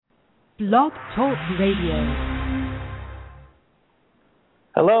Blog Talk Radio.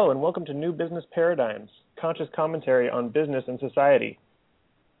 Hello, and welcome to New Business Paradigms, conscious commentary on business and society.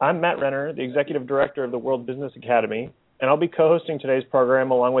 I'm Matt Renner, the Executive Director of the World Business Academy, and I'll be co-hosting today's program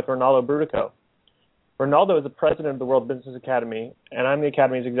along with Rinaldo Brutoco. Rinaldo is the President of the World Business Academy, and I'm the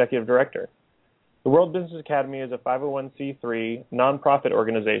Academy's Executive Director. The World Business Academy is a 501c3 nonprofit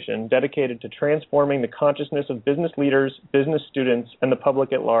organization dedicated to transforming the consciousness of business leaders, business students, and the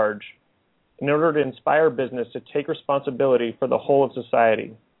public at large, in order to inspire business to take responsibility for the whole of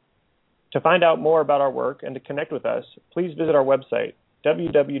society. To find out more about our work and to connect with us, please visit our website,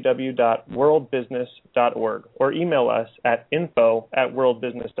 www.worldbusiness.org, or email us at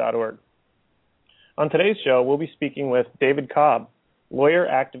info@worldbusiness.org. On today's show, we'll be speaking with David Cobb, lawyer,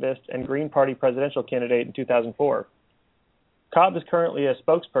 activist, and Green Party presidential candidate in 2004. Cobb is currently a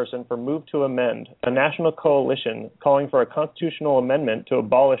spokesperson for Move to Amend, a national coalition calling for a constitutional amendment to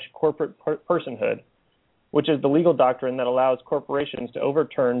abolish corporate personhood, which is the legal doctrine that allows corporations to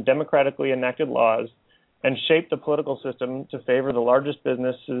overturn democratically enacted laws and shape the political system to favor the largest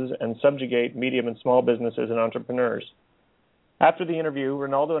businesses and subjugate medium and small businesses and entrepreneurs. After the interview,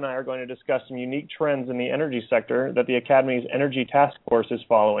 Rinaldo and I are going to discuss some unique trends in the energy sector that the Academy's Energy Task Force is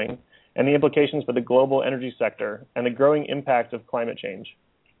following, and the implications for the global energy sector and the growing impact of climate change.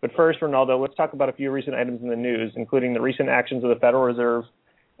 But first, Rinaldo, let's talk about a few recent items in the news, including the recent actions of the Federal Reserve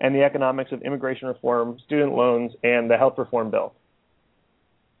and the economics of immigration reform, student loans, and the health reform bill.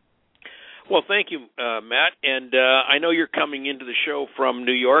 Well, thank you, Matt. And I know you're coming into the show from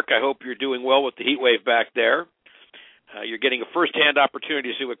New York. I hope you're doing well with the heat wave back there. You're getting a first-hand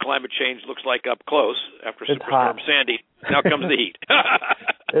opportunity to see what climate change looks like up close after Superstorm Sandy. Now comes the heat.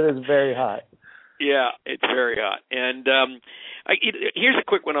 It is very hot. Yeah, it's very hot. And here's a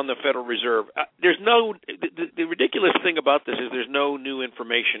quick one on the Federal Reserve. The ridiculous thing about this is there's no new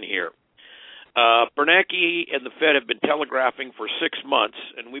information here. Bernanke and the Fed have been telegraphing for 6 months,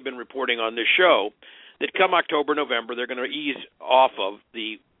 and we've been reporting on this show, that come October, November, they're going to ease off of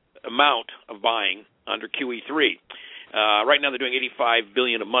the amount of buying under QE3. Right now they're doing $85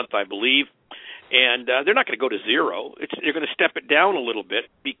 billion a month, I believe, and they're not going to go to zero. They're going to step it down a little bit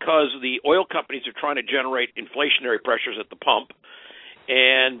because the oil companies are trying to generate inflationary pressures at the pump,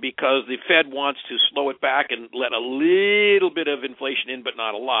 and because the Fed wants to slow it back and let a little bit of inflation in, but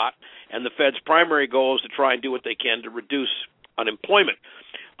not a lot, and the Fed's primary goal is to try and do what they can to reduce unemployment.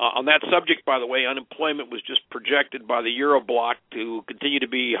 On that subject, by the way, unemployment was just projected by the Euro bloc to continue to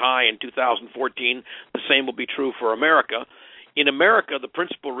be high in 2014. The same will be true for America. In America, the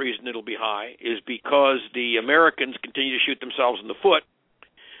principal reason it'll be high is because the Americans continue to shoot themselves in the foot.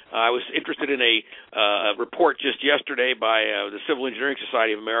 I was interested in a report just yesterday by the Civil Engineering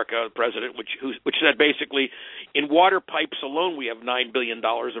Society of America, the president, which said basically in water pipes alone we have $9 billion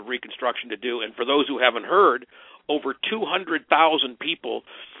of reconstruction to do. And for those who haven't heard, over 200,000 people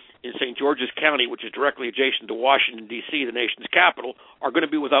in St. George's County, which is directly adjacent to Washington, D.C., the nation's capital, are going to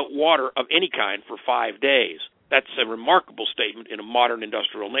be without water of any kind for 5 days. That's a remarkable statement in a modern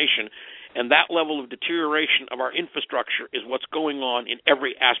industrial nation. And that level of deterioration of our infrastructure is what's going on in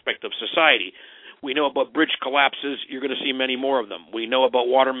every aspect of society. We know about bridge collapses. You're going to see many more of them. We know about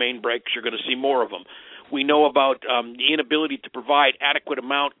water main breaks. You're going to see more of them. We know about the inability to provide adequate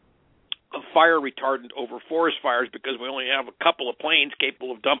amount of fire retardant over forest fires because we only have a couple of planes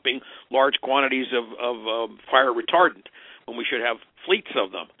capable of dumping large quantities of fire retardant when we should have fleets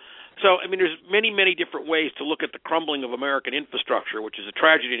of them. So, I mean, there's many, many different ways to look at the crumbling of American infrastructure, which is a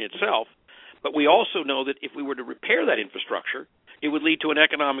tragedy in itself. But we also know that if we were to repair that infrastructure, it would lead to an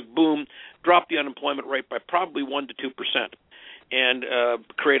economic boom, drop the unemployment rate by probably 1% to 2%, and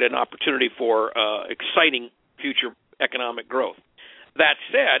create an opportunity for exciting future economic growth. That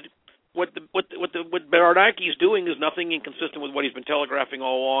said, what Bernanke is doing is nothing inconsistent with what he's been telegraphing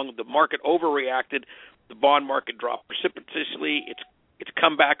all along. The market overreacted. The bond market dropped precipitously. It's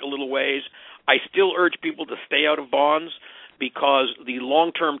come back a little ways. I still urge people to stay out of bonds because the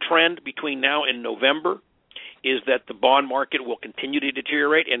long-term trend between now and November is that the bond market will continue to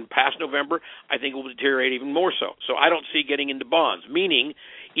deteriorate, and past November, I think it will deteriorate even more so. So I don't see getting into bonds, meaning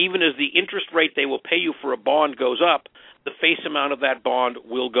even as the interest rate they will pay you for a bond goes up, the face amount of that bond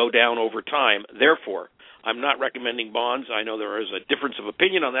will go down over time. Therefore, I'm not recommending bonds. I know there is a difference of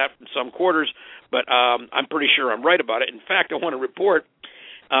opinion on that in some quarters, but I'm pretty sure I'm right about it. In fact, I want to report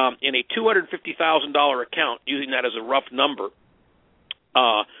in a $250,000 account, using that as a rough number,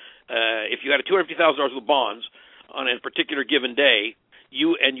 if you had $250,000 of bonds on a particular given day,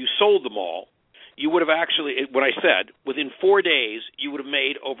 you sold them all, you would have actually, what I said, within 4 days, you would have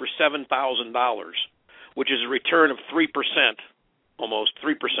made over $7,000, which is a return of 3% almost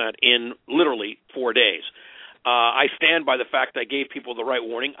 3% in literally 4 days. I stand by the fact I gave people the right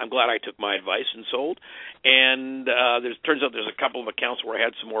warning. I'm glad I took my advice and sold. And turns out there's a couple of accounts where I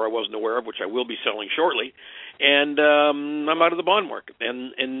had some more I wasn't aware of, which I will be selling shortly. And I'm out of the bond market,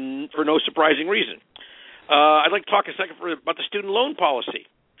 and for no surprising reason. I'd like to talk a second about the student loan policy.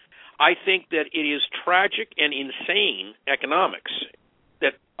 I think that it is tragic and insane economics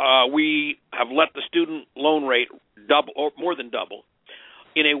that we have let the student loan rate double or more than double.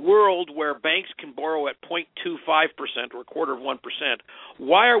 In a world where banks can borrow at 0.25% or a quarter of 1%,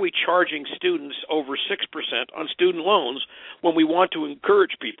 why are we charging students over 6% on student loans when we want to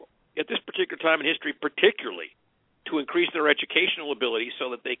encourage people, at this particular time in history particularly, to increase their educational ability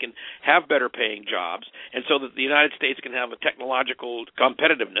so that they can have better paying jobs and so that the United States can have a technological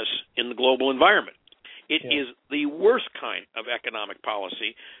competitiveness in the global environment? It is the worst kind of economic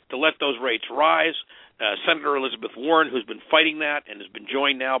policy to let those rates rise. Senator Elizabeth Warren, who's been fighting that and has been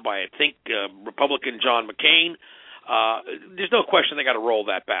joined now by, I think, Republican John McCain, there's no question they got to roll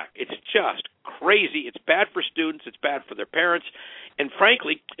that back. It's just crazy. It's bad for students. It's bad for their parents. And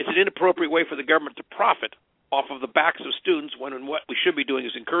frankly, it's an inappropriate way for the government to profit off of the backs of students when what we should be doing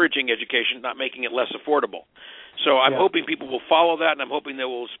is encouraging education, not making it less affordable. So I'm hoping people will follow that, and I'm hoping they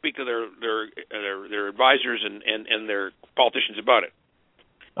will speak to their advisors and their politicians about it.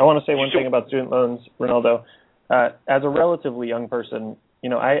 I want to say one thing about student loans, Rinaldo. As a relatively young person,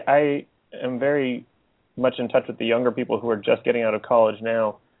 I am very much in touch with the younger people who are just getting out of college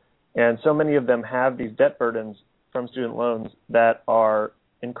now, and so many of them have these debt burdens from student loans that are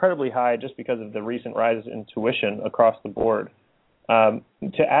incredibly high just because of the recent rise in tuition across the board.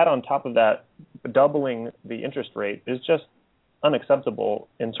 To add on top of that, doubling the interest rate is just unacceptable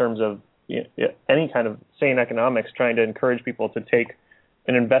in terms of any kind of sane economics, trying to encourage people to take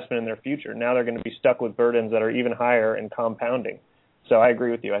an investment in their future. Now they're going to be stuck with burdens that are even higher and compounding. So I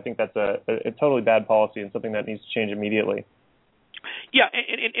agree with you. I think that's a totally bad policy and something that needs to change immediately. Yeah,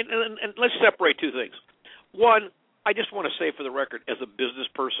 and let's separate two things. One, I just want to say for the record, as a business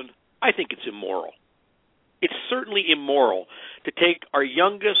person, I think it's immoral. It's certainly immoral to take our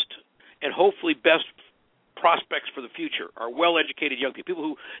youngest and hopefully best prospects for the future, our well-educated young people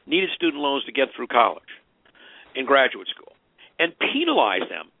who needed student loans to get through college and graduate school, and penalize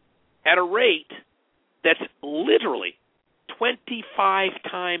them at a rate that's literally 25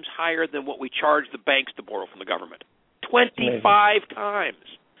 times higher than what we charge the banks to borrow from the government. 25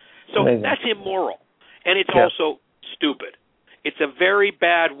 times. So that's immoral. And it's also stupid. It's a very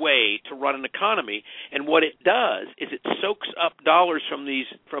bad way to run an economy, and what it does is it soaks up dollars from these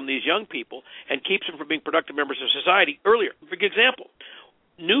young people and keeps them from being productive members of society earlier. For example,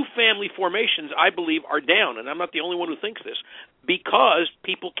 new family formations, I believe, are down, and I'm not the only one who thinks this, because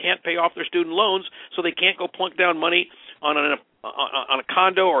people can't pay off their student loans, so they can't go plunk down money on a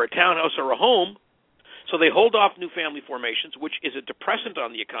condo or a townhouse or a home. So they hold off new family formations, which is a depressant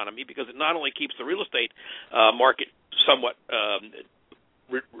on the economy because it not only keeps the real estate market somewhat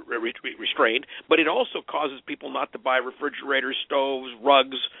restrained, but it also causes people not to buy refrigerators, stoves,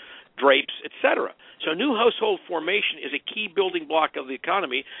 rugs, drapes, etc. So new household formation is a key building block of the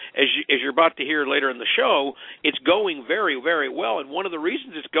economy. As you're about to hear later in the show, it's going very, very well. And one of the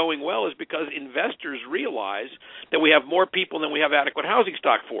reasons it's going well is because investors realize that we have more people than we have adequate housing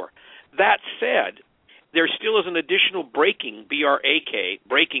stock for. That said, there still is an additional braking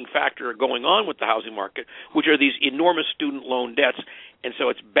factor going on with the housing market, which are these enormous student loan debts. And so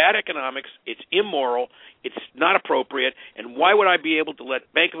it's bad economics, it's immoral, it's not appropriate, and why would I be able to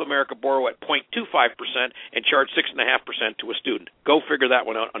let Bank of America borrow at 0.25% and charge 6.5% to a student? Go figure that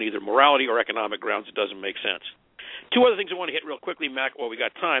one out on either morality or economic grounds. It doesn't make sense. Two other things I want to hit real quickly, Mac, while we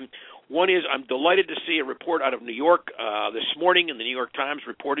got time. One is I'm delighted to see a report out of New York this morning, in the New York Times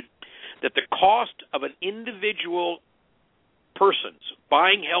reported that the cost of an individual person's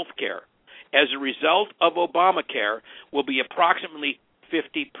buying health care as a result of Obamacare will be approximately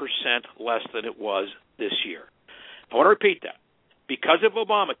 50% less than it was this year. I want to repeat that. Because of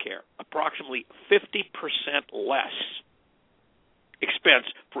Obamacare, approximately 50% less expense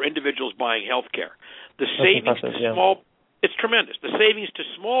for individuals buying health care. The savings to small, it's tremendous. The savings to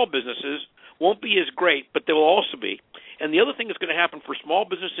small businesses won't be as great, but they will also be. And the other thing that's going to happen for small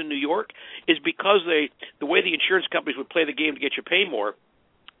business in New York is because the way the insurance companies would play the game to get you to pay more,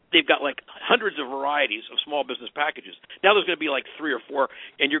 they've got like hundreds of varieties of small business packages. Now there's going to be like 3 or 4,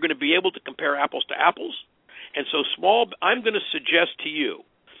 and you're going to be able to compare apples to apples. And so I'm going to suggest to you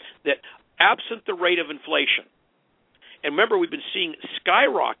that absent the rate of inflation, and remember we've been seeing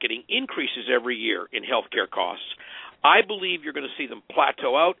skyrocketing increases every year in healthcare costs, I believe you're going to see them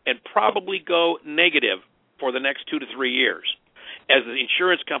plateau out and probably go negative for the next 2 to 3 years. as the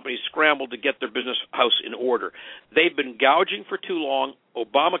insurance companies scramble to get their business house in order. They've been gouging for too long.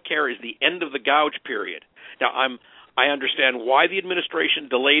 Obamacare is the end of the gouge period. Now, I understand why the administration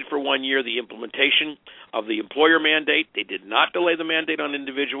delayed for 1 year the implementation of the employer mandate. They did not delay the mandate on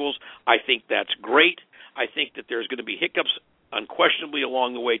individuals. I think that's great. I think that there's going to be hiccups unquestionably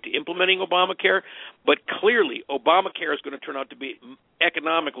along the way to implementing Obamacare, but clearly Obamacare is going to turn out to be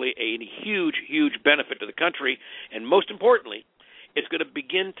economically a huge, huge benefit to the country, and most importantly, it's going to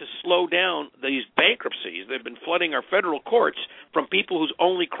begin to slow down these bankruptcies. They've been flooding our federal courts from people whose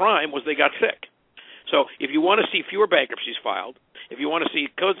only crime was they got sick. So if you want to see fewer bankruptcies filed, if you want to see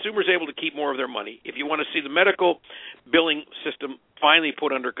consumers able to keep more of their money, if you want to see the medical billing system finally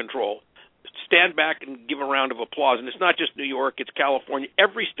put under control, stand back and give a round of applause. And it's not just New York, it's California.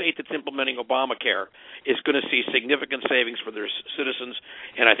 Every state that's implementing Obamacare is going to see significant savings for their citizens,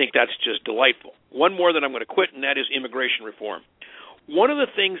 and I think that's just delightful. One more that I'm going to quit, and that is immigration reform. One of the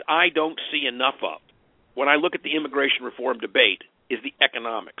things I don't see enough of when I look at the immigration reform debate is the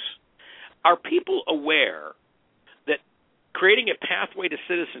economics. Are people aware that creating a pathway to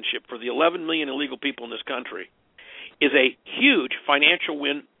citizenship for the 11 million illegal people in this country is a huge financial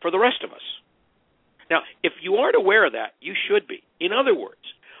win for the rest of us? Now, if you aren't aware of that, you should be. In other words,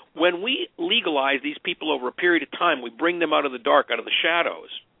 when we legalize these people over a period of time, we bring them out of the dark, out of the shadows,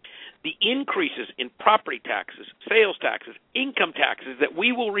 the increases in property taxes, sales taxes, income taxes that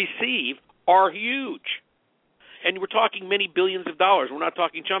we will receive are huge. And we're talking many billions of dollars. We're not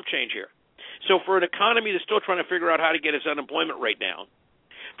talking chump change here. So for an economy that's still trying to figure out how to get its unemployment rate down,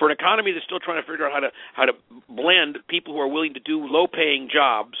 for an economy that's still trying to figure out how to blend people who are willing to do low-paying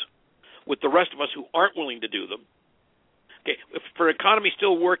jobs with the rest of us who aren't willing to do them, okay, for an economy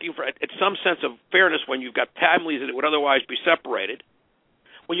still working for at some sense of fairness when you've got families that would otherwise be separated,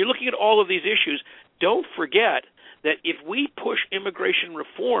 when you're looking at all of these issues, don't forget that if we push immigration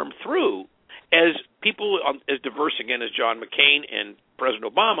reform through, as people as diverse, again, as John McCain and President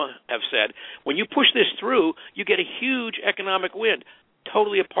Obama have said, when you push this through, you get a huge economic win,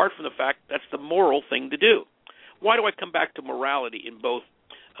 totally apart from the fact that's the moral thing to do. Why do I come back to morality in both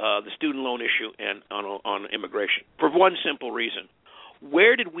the student loan issue and on immigration? For one simple reason.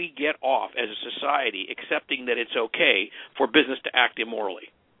 Where did we get off as a society accepting that it's okay for business to act immorally?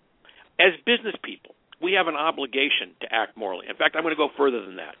 As business people, we have an obligation to act morally. In fact, I'm going to go further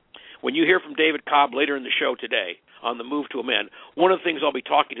than that. When you hear from David Cobb later in the show today on the Move to Amend, one of the things I'll be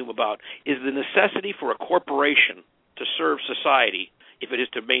talking to him about is the necessity for a corporation to serve society if it is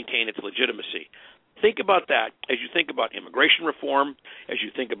to maintain its legitimacy. Think about that as you think about immigration reform, as you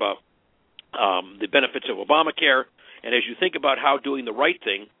think about the benefits of Obamacare, and as you think about how doing the right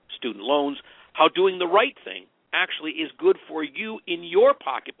thing, student loans, how doing the right thing actually is good for you in your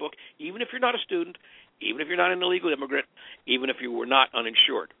pocketbook, even if you're not a student, even if you're not an illegal immigrant, even if you were not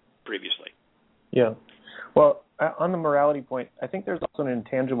uninsured previously. Yeah. Well, on the morality point, I think there's also an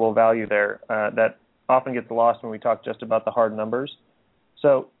intangible value there that often gets lost when we talk just about the hard numbers.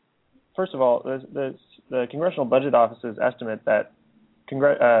 So, first of all, the Congressional Budget Office's estimate that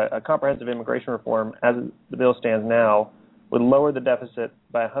a comprehensive immigration reform, as the bill stands now, would lower the deficit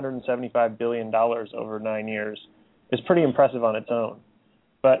by $175 billion over 9 years is pretty impressive on its own.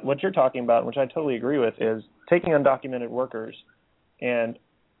 But what you're talking about, which I totally agree with, is taking undocumented workers and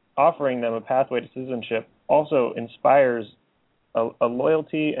offering them a pathway to citizenship also inspires a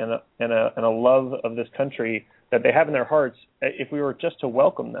loyalty and a love of this country that they have in their hearts if we were just to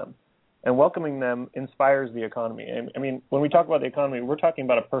welcome them. And welcoming them inspires the economy. I mean, when we talk about the economy, we're talking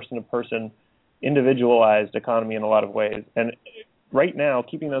about a person-to-person, individualized economy in a lot of ways. And right now,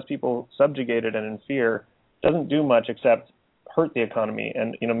 keeping those people subjugated and in fear doesn't do much except hurt the economy.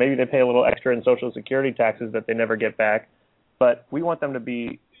 And, you know, maybe they pay a little extra in Social Security taxes that they never get back. But we want them to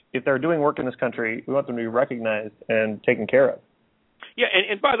be, if they're doing work in this country, we want them to be recognized and taken care of. Yeah,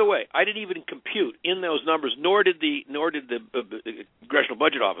 and by the way, I didn't even compute in those numbers, nor did the Congressional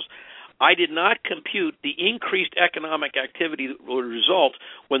Budget Office. I did not compute the increased economic activity that will result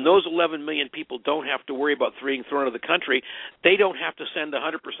when those 11 million people don't have to worry about being thrown out of the country. They don't have to send 100%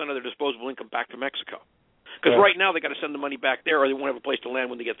 of their disposable income back to Mexico. Because right now they've got to send the money back there or they won't have a place to land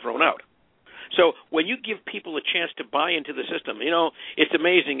when they get thrown out. So when you give people a chance to buy into the system, you know, it's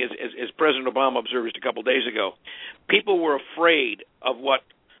amazing, as President Obama observed just a couple of days ago, people were afraid of what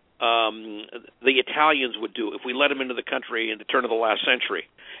the Italians would do if we let them into the country in the turn of the last century.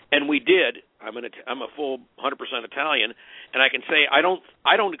 And we did. I'm a full 100% Italian, and I can say I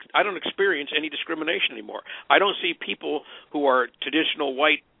don't experience any discrimination anymore. I don't see people who are traditional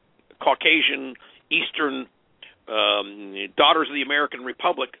white, Caucasian, Eastern daughters of the American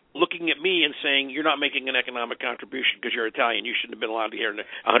Republic looking at me and saying, you're not making an economic contribution because you're Italian. You shouldn't have been allowed here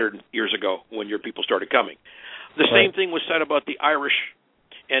 100 years ago when your people started coming. The same thing was said about the Irish,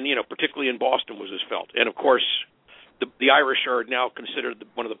 and, particularly in Boston was this felt. And, of course, the Irish are now considered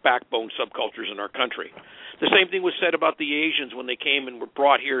one of the backbone subcultures in our country. The same thing was said about the Asians when they came and were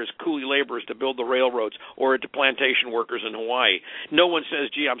brought here as coolie laborers to build the railroads or to plantation workers in Hawaii. No one says,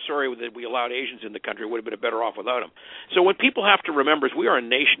 gee, I'm sorry that we allowed Asians in the country. It would have been better off without them. So what people have to remember is we are a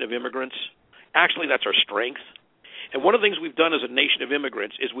nation of immigrants. Actually, that's our strength. And one of the things we've done as a nation of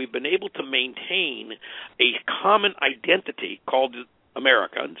immigrants is we've been able to maintain a common identity called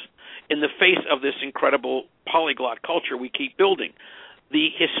Americans in the face of this incredible polyglot culture we keep building. The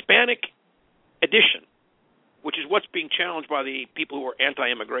Hispanic addition, which is what's being challenged by the people who are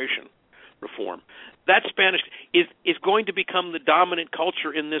anti-immigration reform, that Spanish is going to become the dominant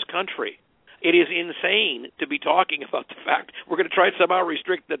culture in this country. It is insane to be talking about the fact we're going to try to somehow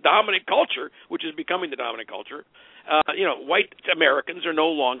restrict the dominant culture, which is becoming the dominant culture. White Americans are no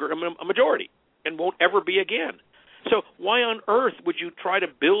longer a majority and won't ever be again. So why on earth would you try to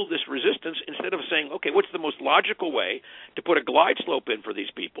build this resistance instead of saying, okay, what's the most logical way to put a glide slope in for these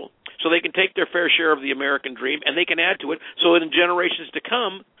people so they can take their fair share of the American dream and they can add to it so that in generations to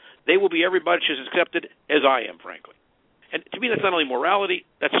come, they will be every bit as accepted as I am, frankly. And to me, that's not only morality,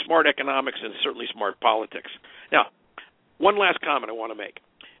 that's smart economics and certainly smart politics. Now, one last comment I want to make.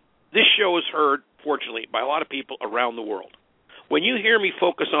 This show is heard, fortunately, by a lot of people around the world. When you hear me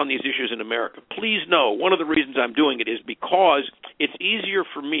focus on these issues in America, please know one of the reasons I'm doing it is because it's easier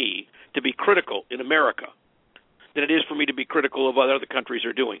for me to be critical in America than it is for me to be critical of what other countries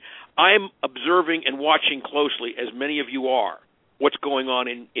are doing. I'm observing and watching closely, as many of you are, what's going on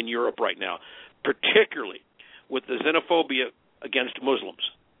in Europe right now, particularly with the xenophobia against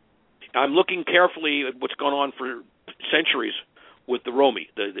Muslims. I'm looking carefully at what's gone on for centuries with the Romi,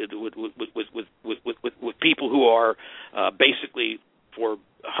 with people who are basically for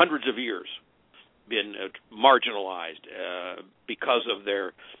hundreds of years been marginalized because of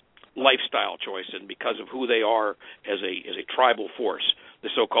their lifestyle choice and because of who they are as a tribal force, the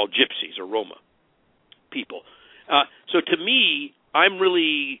so-called gypsies or Roma people. So to me, I'm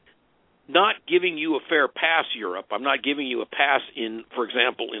really not giving you a fair pass, Europe. I'm not giving you a pass for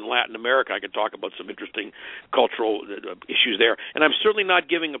example, in Latin America. I could talk about some interesting cultural issues there. And I'm certainly not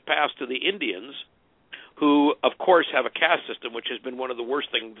giving a pass to the Indians, who, of course, have a caste system, which has been one of the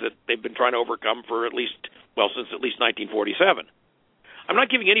worst things that they've been trying to overcome for since at least 1947. I'm not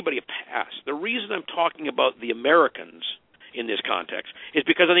giving anybody a pass. The reason I'm talking about the Americans in this context is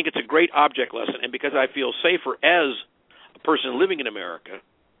because I think it's a great object lesson and because I feel safer as a person living in America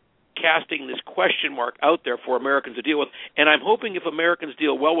casting this question mark out there for Americans to deal with. And I'm hoping if Americans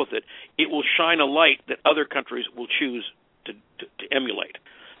deal well with it, it will shine a light that other countries will choose to emulate.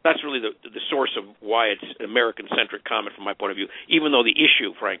 That's really the source of why it's an American-centric comment from my point of view, even though the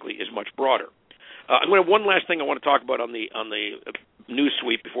issue, frankly, is much broader. I'm going to have one last thing I want to talk about on the news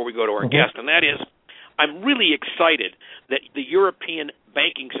sweep before we go to our guest, and that is I'm really excited that the European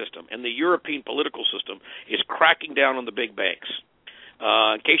banking system and the European political system is cracking down on the big banks.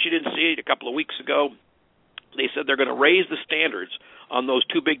 In case you didn't see it, a couple of weeks ago, they said they're going to raise the standards on those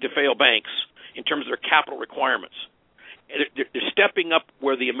too big to fail banks in terms of their capital requirements. They're stepping up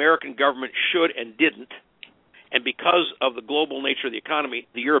where the American government should and didn't, and because of the global nature of the economy,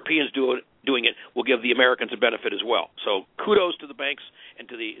 the Europeans doing it will give the Americans a benefit as well. So kudos to the banks and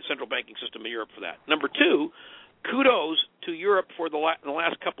to the central banking system in Europe for that. Number two, kudos to Europe for in the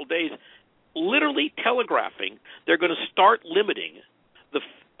last couple of days literally telegraphing they're going to start limiting the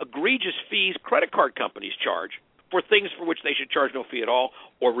egregious fees credit card companies charge for things for which they should charge no fee at all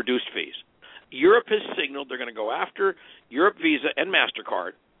or reduced fees. Europe has signaled they're going to go after Europe Visa and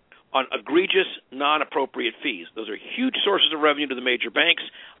MasterCard on egregious, non-appropriate fees. Those are huge sources of revenue to the major banks.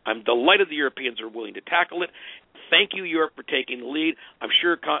 I'm delighted the Europeans are willing to tackle it. Thank you, Europe, for taking the lead. I'm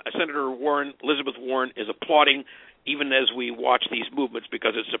sure Senator Elizabeth Warren, is applauding even as we watch these movements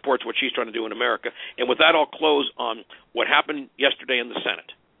because it supports what she's trying to do in America. And with that, I'll close on what happened yesterday in the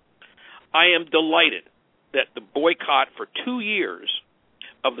Senate. I am delighted that the boycott for 2 years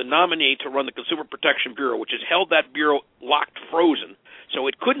of the nominee to run the Consumer Protection Bureau, which has held that bureau locked frozen so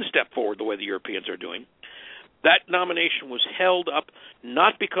it couldn't step forward the way the Europeans are doing, that nomination was held up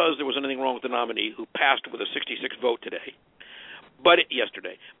not because there was anything wrong with the nominee who passed with a 66 vote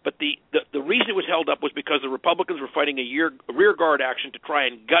yesterday, but the reason it was held up was because the Republicans were fighting a rear guard action to try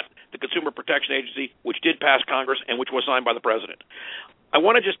and gut the Consumer Protection Agency, which did pass Congress and which was signed by the President. I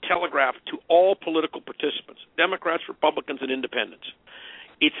want to just telegraph to all political participants, Democrats, Republicans, and Independents,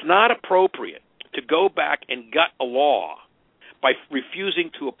 it's not appropriate to go back and gut a law by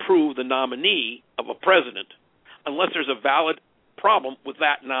refusing to approve the nominee of a president unless there's a valid problem with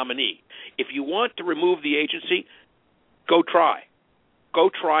that nominee. If you want to remove the agency, go try. Go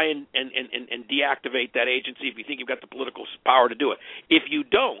try and deactivate that agency if you think you've got the political power to do it. If you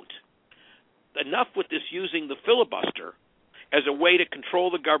don't, enough with this using the filibuster as a way to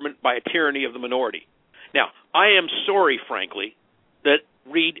control the government by a tyranny of the minority. Now, I am sorry, frankly, that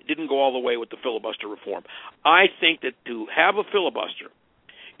Reid didn't go all the way with the filibuster reform. I think that to have a filibuster,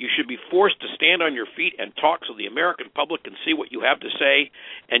 you should be forced to stand on your feet and talk so the American public can see what you have to say,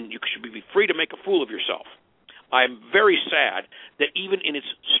 and you should be free to make a fool of yourself. I'm very sad that even in its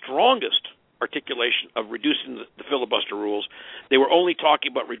strongest articulation of reducing the filibuster rules, they were only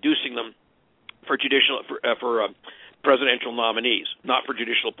talking about reducing them for presidential nominees, not for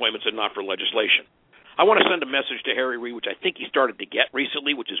judicial appointments and not for legislation. I want to send a message to Harry Reid, which I think he started to get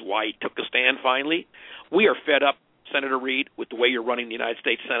recently, which is why he took a stand finally. We are fed up, Senator Reid, with the way you're running the United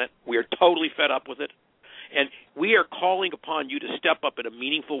States Senate. We are totally fed up with it. And we are calling upon you to step up in a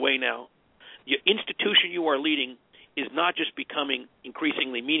meaningful way now. The institution you are leading is not just becoming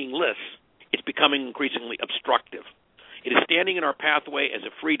increasingly meaningless, it's becoming increasingly obstructive. It is standing in our pathway as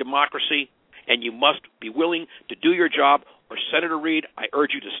a free democracy, and you must be willing to do your job, or Senator Reid, I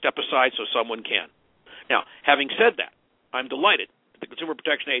urge you to step aside so someone can. Now, having said that, I'm delighted that the Consumer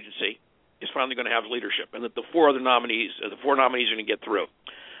Protection Agency is finally going to have leadership, and that the four nominees are going to get through.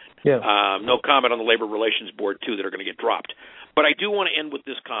 Yeah. No comment on the Labor Relations Board, too, that are going to get dropped. But I do want to end with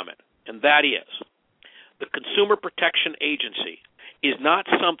this comment. And that is, the Consumer Protection Agency is not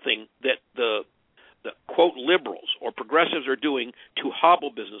something that the quote, liberals or progressives are doing to hobble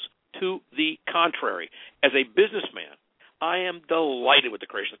business. To the contrary. As a businessman, I am delighted with the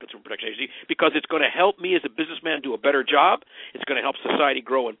creation of the Consumer Protection Agency because it's going to help me as a businessman do a better job. It's going to help society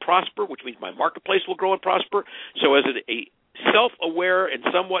grow and prosper, which means my marketplace will grow and prosper. So as a self-aware and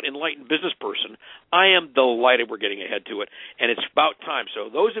somewhat enlightened business person, I am delighted we're getting ahead to it, and it's about time. So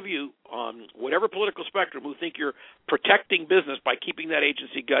those of you on whatever political spectrum who think you're protecting business by keeping that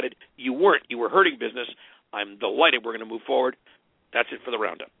agency gutted, you weren't. You were hurting business. I'm delighted we're going to move forward. That's it for the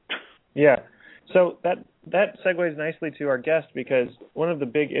roundup. Yeah. So that segues nicely to our guest, because one of the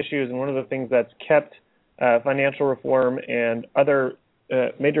big issues and one of the things that's kept financial reform and other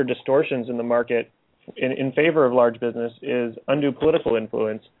major distortions in the market in favor of large business is undue political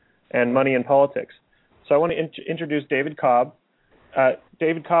influence and money in politics. So I want to introduce David Cobb.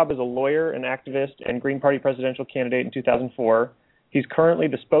 David Cobb is a lawyer, an activist, and Green Party presidential candidate in 2004. He's currently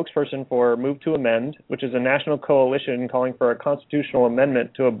the spokesperson for Move to Amend, which is a national coalition calling for a constitutional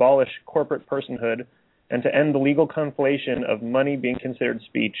amendment to abolish corporate personhood and to end the legal conflation of money being considered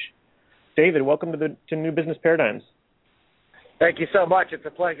speech. David, welcome to New Business Paradigms. Thank you so much. It's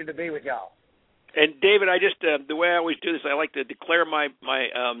a pleasure to be with y'all. And David, I just the way I always do this, I like to declare my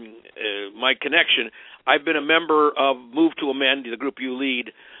connection. I've been a member of Move to Amend, the group you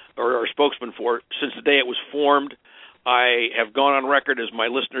lead or are spokesman for, since the day it was formed. I have gone on record, as my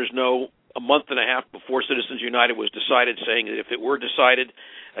listeners know, a month and a half before Citizens United was decided, saying that if it were decided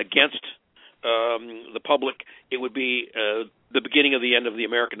against the public, it would be the beginning of the end of the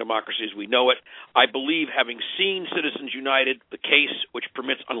American democracy as we know it. I believe, having seen Citizens United, the case which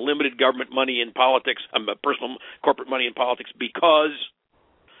permits unlimited government money in politics, personal corporate money in politics, because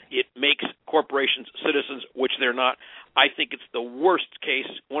it makes corporations citizens, which they're not, I think it's the worst case,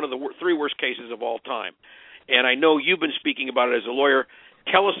 one of the three worst cases of all time. And I know you've been speaking about it as a lawyer.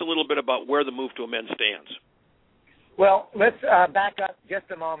 Tell us a little bit about where the Move to Amend stands. Well, let's back up just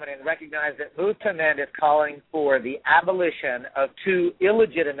a moment and recognize that Move to Amend is calling for the abolition of two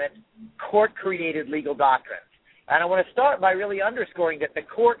illegitimate court-created legal doctrines. And I want to start by really underscoring that the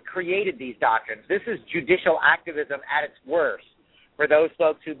court created these doctrines. This is judicial activism at its worst for those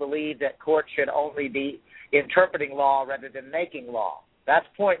folks who believe that courts should only be interpreting law rather than making law. That's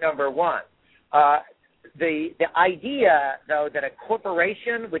point number one. The idea, though, that a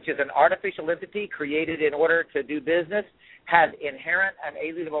corporation, which is an artificial entity created in order to do business, has inherent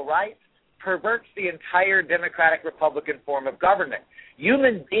unalienable rights, perverts the entire democratic Republican form of government.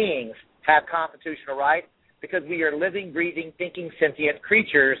 Human beings have constitutional rights because we are living, breathing, thinking, sentient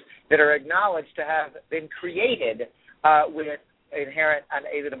creatures that are acknowledged to have been created with inherent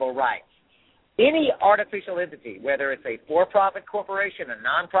unalienable rights. Any artificial entity, whether it's a for-profit corporation, a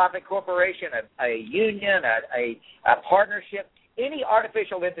non-profit corporation, a union, a partnership, any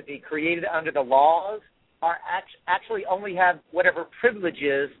artificial entity created under the laws are actually only have whatever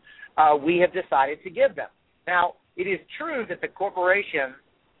privileges we have decided to give them. Now, it is true that the corporation,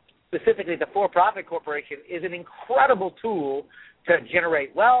 specifically the for-profit corporation, is an incredible tool to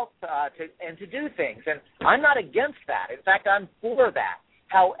generate wealth, and to do things. And I'm not against that. In fact, I'm for that.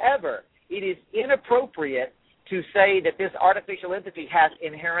 However, it is inappropriate to say that this artificial entity has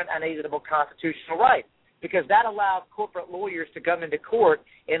inherent unalienable constitutional rights, because that allows corporate lawyers to come into court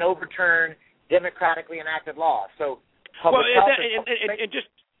and overturn democratically enacted laws. So, just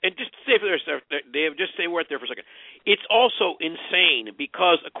stay for there, Dave. Just stay right there for a second. It's also insane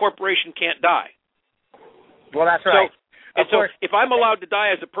because a corporation can't die. Well, that's right. So if I'm allowed to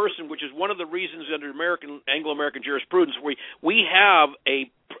die as a person, which is one of the reasons under Anglo-American jurisprudence, we have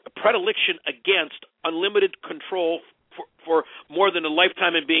a predilection against unlimited control for more than a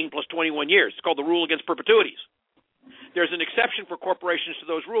lifetime in being plus 21 years. It's called the rule against perpetuities. There's an exception for corporations to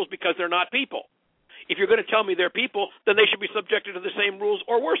those rules because they're not people. If you're going to tell me they're people, then they should be subjected to the same rules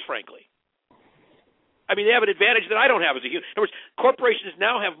or worse, frankly. I mean, they have an advantage that I don't have as a human. In other words, corporations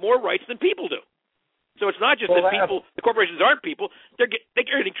now have more rights than people do. So it's not just that the corporations aren't people, they're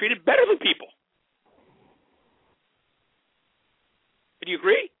getting treated better than people. Do you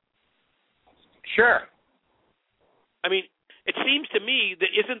agree? Sure. I mean, it seems to me that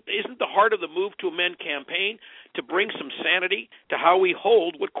isn't the heart of the Move to Amend campaign to bring some sanity to how we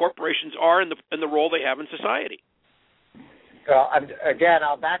hold what corporations are and the role they have in society? Well, again,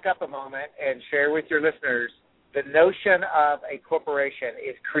 I'll back up a moment and share with your listeners the notion of a corporation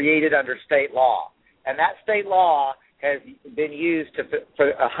is created under state law. And that state law has been used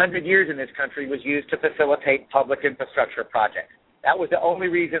for 100 years in this country, was used to facilitate public infrastructure projects. That was the only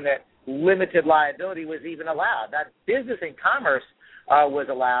reason that limited liability was even allowed. That business and commerce was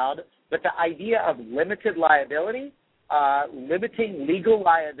allowed, but the idea of limited liability, limiting legal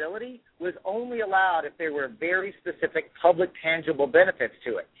liability, was only allowed if there were very specific public tangible benefits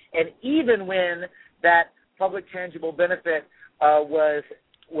to it. And even when that public tangible benefit was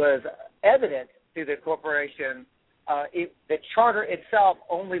evident to the corporation, the charter itself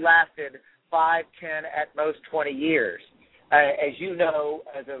only lasted 5, 10, at most 20 years. As you know,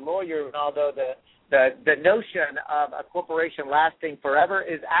 as a lawyer, Rinaldo, the notion of a corporation lasting forever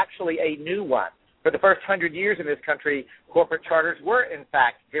is actually a new one. For the first 100 years in this country, corporate charters were, in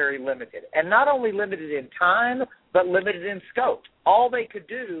fact, very limited. And not only limited in time, but limited in scope. All they could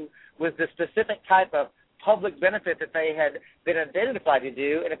do was the specific type of public benefit that they had been identified to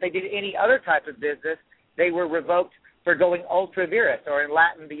do, and if they did any other type of business, they were revoked for going ultra vires, or in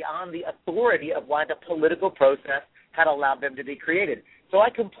Latin, beyond the authority of why the political process had allowed them to be created. So I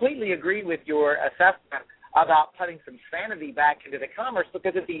completely agree with your assessment about putting some sanity back into the commerce,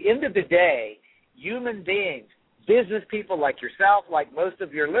 because at the end of the day, human beings, business people like yourself, like most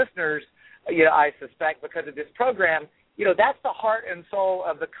of your listeners, I suspect because of this program, that's the heart and soul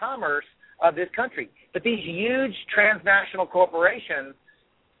of the commerce of this country. But these huge transnational corporations,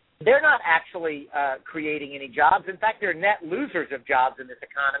 they're not actually creating any jobs. In fact, they're net losers of jobs in this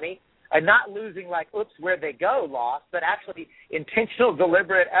economy, and not losing like, where'd they go lost, but actually intentional,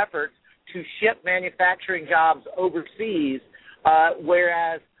 deliberate efforts to ship manufacturing jobs overseas,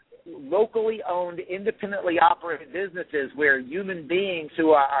 whereas locally owned, independently operated businesses where human beings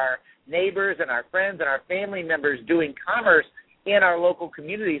who are our neighbors and our friends and our family members doing commerce in our local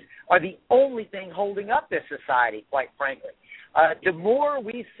communities are the only thing holding up this society, quite frankly. The more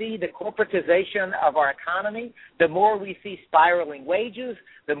we see the corporatization of our economy, the more we see spiraling wages,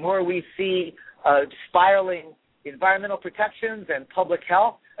 the more we see spiraling environmental protections and public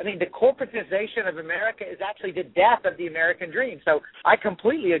health. I mean, the corporatization of America is actually the death of the American dream. So I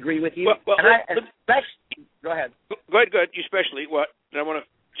completely agree with you. Go ahead. Go ahead. You especially what? I want to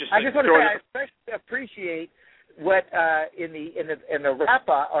just. I just want to say I especially appreciate what in the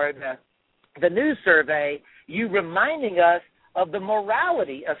wrap-up or in the news survey, you reminding us of the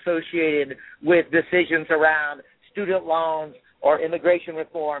morality associated with decisions around student loans or immigration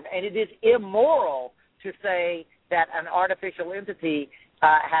reform. And it is immoral to say that an artificial entity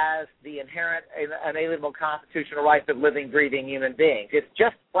has the inherent unalienable constitutional rights of living, breathing human beings. It's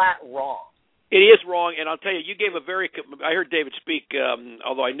just flat wrong. It is wrong, and I'll tell you, you gave a I heard David speak,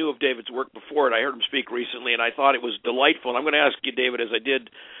 although I knew of David's work before it. I heard him speak recently, and I thought it was delightful. And I'm going to ask you, David, as I did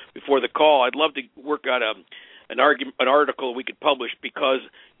before the call, I'd love to work out an article we could publish, because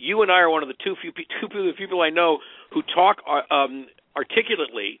you and I are one of the two people I know who talk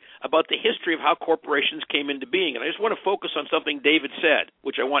articulately about the history of how corporations came into being. And I just want to focus on something David said,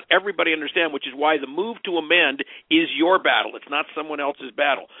 which I want everybody to understand, which is why the move to amend is your battle. It's not someone else's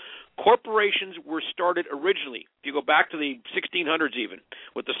battle. Corporations were started originally, if you go back to the 1600s even,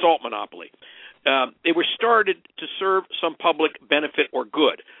 with the salt monopoly. They were started to serve some public benefit or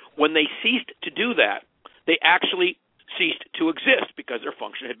good. When they ceased to do that, they actually ceased to exist because their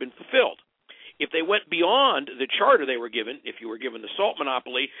function had been fulfilled. If they went beyond the charter they were given. If you were given the salt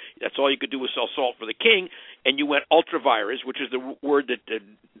monopoly, that's all you could do was sell salt for the king, and you went ultra vires, which is the word that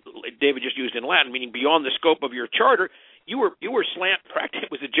David just used in Latin, meaning beyond the scope of your charter. You were slant.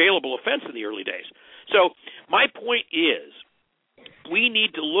 Practically, it was a jailable offense in the early days. So my point is, we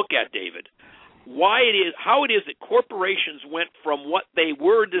need to look at, David, how it is that corporations went from what they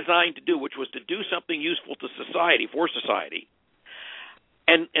were designed to do, which was to do something useful to society, for society,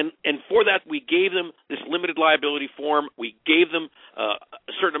 and for that we gave them this limited liability form. We gave them a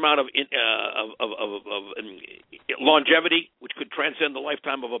certain amount of longevity, which could transcend the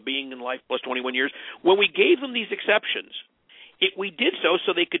lifetime of a being in life plus 21 years. When we gave them these exceptions, we did so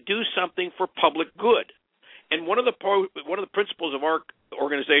they could do something for public good. And one of the principles of our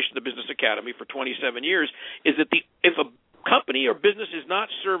organization, the Business Academy, for 27 years, is that if a company or business is not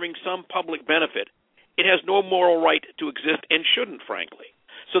serving some public benefit, it has no moral right to exist and shouldn't, frankly.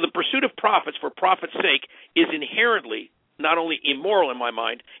 So the pursuit of profits for profit's sake is inherently not only immoral in my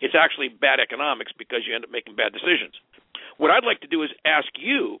mind, it's actually bad economics because you end up making bad decisions. What I'd like to do is ask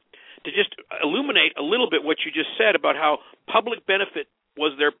you to just illuminate a little bit what you just said about how public benefit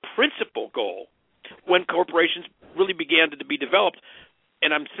was their principal goal when corporations really began to be developed,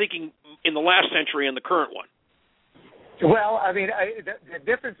 and I'm thinking in the last century and the current one. Well, I mean, the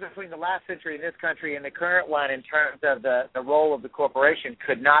difference between the last century in this country and the current one in terms of the role of the corporation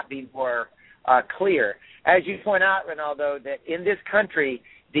could not be more clear. As you point out, Rinaldo, that in this country,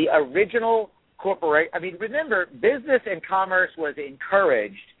 the original corporation, I mean, remember, business and commerce was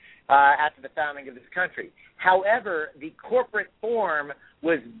encouraged after the founding of this country. However, the corporate form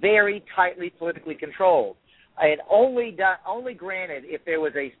was very tightly politically controlled. And only granted if there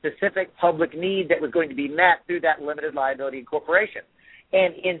was a specific public need that was going to be met through that limited liability incorporation.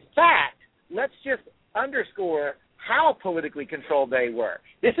 And in fact, let's just underscore how politically controlled they were.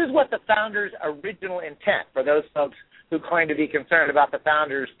 This is what the founders' original intent, for those folks who claim to be concerned about the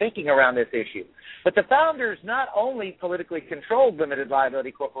founders' thinking around this issue. But the founders not only politically controlled limited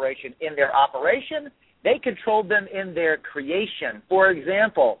liability corporation in their operation, they controlled them in their creation. For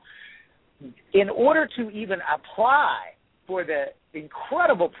example, in order to even apply for the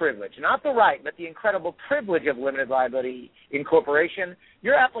incredible privilege, not the right, but the incredible privilege of limited liability incorporation,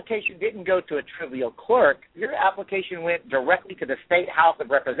 your application didn't go to a trivial clerk. Your application went directly to the State House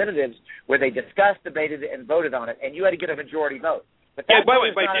of Representatives where they discussed, debated, and voted on it, and you had to get a majority vote. But by the way,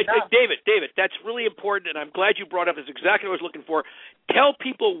 David, that's really important, and I'm glad you brought up. That's exactly what I was looking for. Tell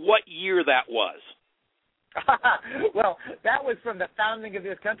people what year that was. Well, that was from the founding of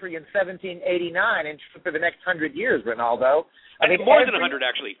this country in 1789 and for the next 100 years, Rinaldo. I mean, more than 100,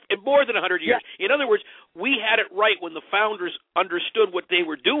 actually. More than 100 years. Yeah. In other words, we had it right when the founders understood what they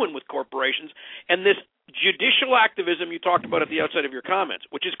were doing with corporations, and this judicial activism you talked about at the outset of your comments,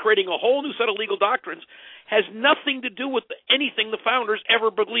 which is creating a whole new set of legal doctrines, has nothing to do with anything the founders ever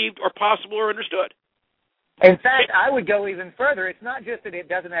believed or possible or understood. In fact, I would go even further. It's not just that it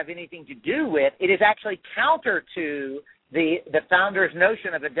doesn't have anything to do with, it is actually counter to the founders'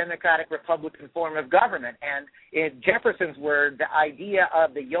 notion of a democratic Republican form of government. And in Jefferson's word, the idea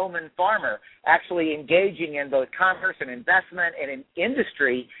of the yeoman farmer actually engaging in both commerce and investment and in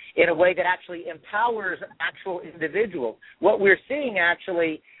industry in a way that actually empowers actual individuals. What we're seeing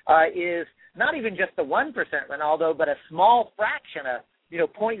actually is not even just the 1%, Rinaldo, but a small fraction of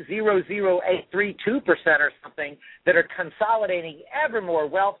 0.00832% or something that are consolidating ever more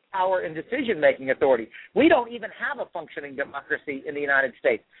wealth, power, and decision-making authority. We don't even have a functioning democracy in the United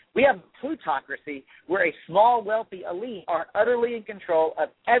States. We have a plutocracy where a small, wealthy elite are utterly in control of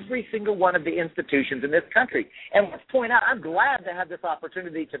every single one of the institutions in this country. And let's point out, I'm glad to have this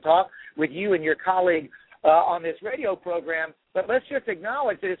opportunity to talk with you and your colleague on this radio program, but let's just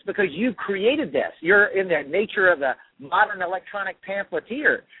acknowledge that it's because you created this. You're in the nature of a modern electronic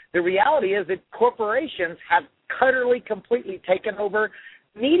pamphleteer. The reality is that corporations have utterly, completely taken over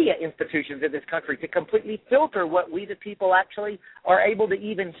media institutions in this country to completely filter what we the people actually are able to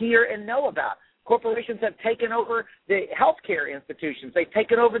even hear and know about. Corporations have taken over the healthcare institutions. They've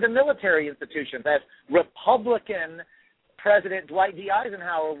taken over the military institutions. As Republican President Dwight D.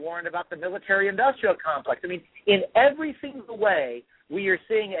 Eisenhower warned about the military-industrial complex. I mean, in every single way, we are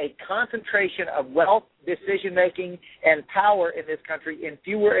seeing a concentration of wealth, decision-making, and power in this country in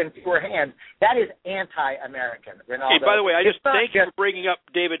fewer and fewer hands. That is anti-American, Rinaldo. Hey, by the way, I just thank you for bringing up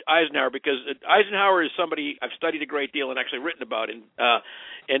David Eisenhower, because Eisenhower is somebody I've studied a great deal and actually written about.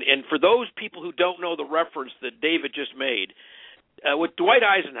 And for those people who don't know the reference that David just made, with Dwight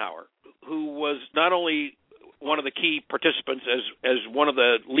Eisenhower, who was not only one of the key participants as one of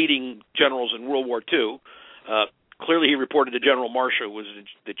the leading generals in World War II, Clearly, he reported to General Marshall, who was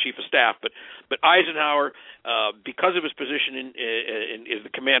the chief of staff. But Eisenhower, because of his position as the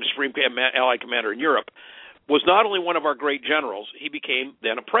Supreme Allied commander in Europe, was not only one of our great generals, he became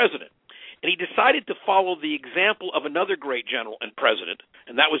then a president. And he decided to follow the example of another great general and president,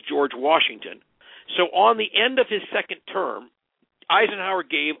 and that was George Washington. So on the end of his second term, Eisenhower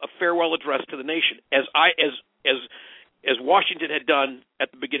gave a farewell address to the nation, as Washington had done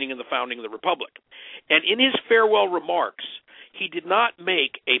at the beginning of the founding of the Republic. And in his farewell remarks, he did not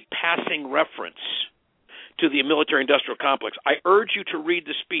make a passing reference to the military-industrial complex. I urge you to read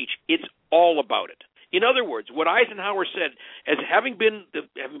the speech. It's all about it. In other words, what Eisenhower said, as having been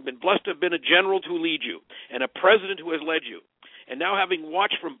blessed to have been a general to lead you and a president who has led you, and now having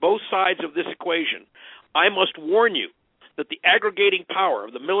watched from both sides of this equation, I must warn you that the aggregating power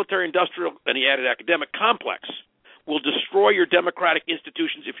of the military-industrial and the added academic complex will destroy your democratic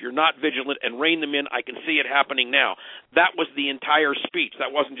institutions if you're not vigilant and rein them in. I can see it happening now. That was the entire speech.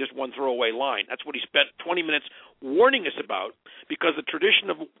 That wasn't just one throwaway line. That's what he spent 20 minutes warning us about, because the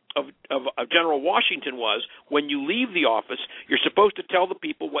tradition of General Washington was, when you leave the office, you're supposed to tell the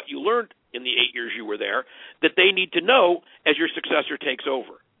people what you learned in the 8 years you were there, that they need to know as your successor takes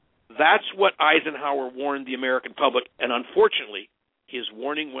over. That's what Eisenhower warned the American public, and unfortunately, his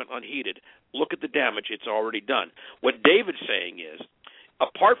warning went unheeded. Look at the damage it's already done. What David's saying is,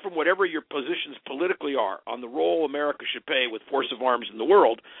 apart from whatever your positions politically are on the role America should play with force of arms in the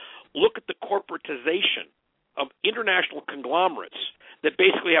world, look at the corporatization of international conglomerates that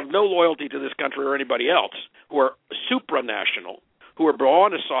basically have no loyalty to this country or anybody else, who are supranational, who are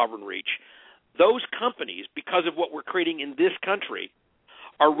beyond a sovereign reach. Those companies, because of what we're creating in this country,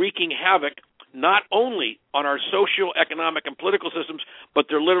 are wreaking havoc not only on our social, economic, and political systems, but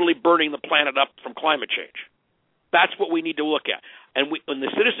they're literally burning the planet up from climate change. That's what we need to look at. And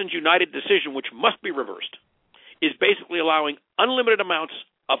the Citizens United decision, which must be reversed, is basically allowing unlimited amounts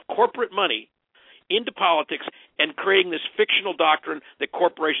of corporate money into politics and creating this fictional doctrine that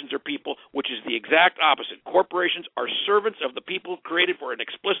corporations are people, which is the exact opposite. Corporations are servants of the people created for an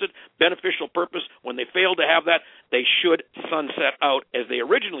explicit, beneficial purpose. When they fail to have that, they should sunset out, as they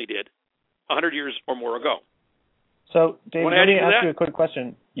originally did 100 years or more ago. So, Dave, let me ask you a quick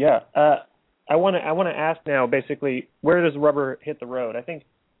question. Yeah, I want to ask now, basically, where does rubber hit the road? I think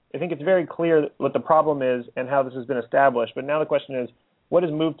it's very clear what the problem is and how this has been established. But now the question is, what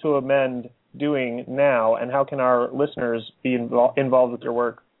is Move to Amend doing now, and how can our listeners be involved with their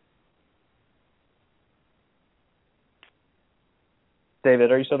work?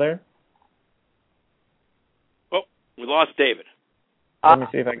 David, are you still there? Well, we lost David. Let me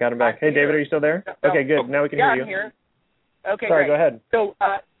see if I got him back. Hey, David, are you still there? Okay, good. Now we can hear you. I'm here. Okay, sorry, great. Go ahead. So,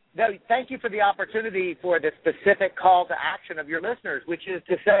 thank you for the opportunity for the specific call to action of your listeners, which is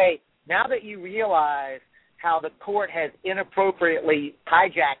to say, now that you realize how the court has inappropriately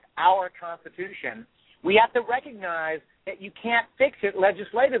hijacked our Constitution, we have to recognize that you can't fix it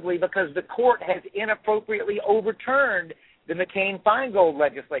legislatively because the court has inappropriately overturned the McCain-Feingold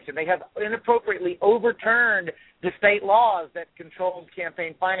legislation. They have inappropriately overturned the state laws that controlled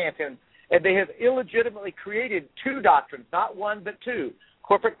campaign financing, and they have illegitimately created two doctrines, not one but two: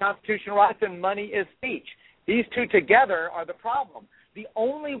 corporate constitutional rights and money is speech. These two together are the problem. The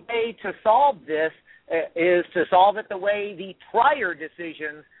only way to solve this is to solve it the way the prior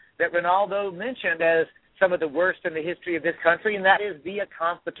decisions that Rinaldo mentioned as some of the worst in the history of this country, and that is via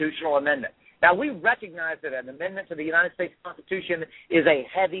constitutional amendment. Now, we recognize that an amendment to the United States Constitution is a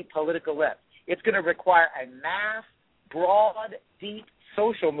heavy political lift. It's going to require a mass, broad, deep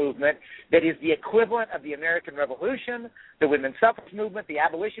social movement that is the equivalent of the American Revolution, the women's suffrage movement, the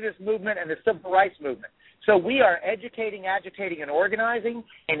abolitionist movement, and the civil rights movement. So we are educating, agitating, and organizing,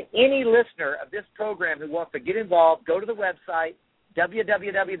 and any listener of this program who wants to get involved, go to the website,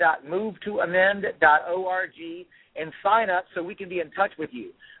 www.movetoamend.org, and sign up so we can be in touch with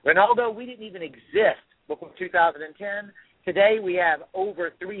you. Rinaldo, we didn't even exist before 2010. Today we have over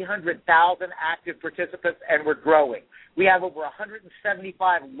 300,000 active participants, and we're growing. We have over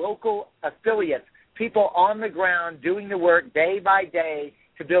 175 local affiliates, people on the ground doing the work day by day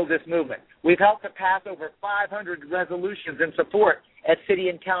to build this movement. We've helped to pass over 500 resolutions in support at city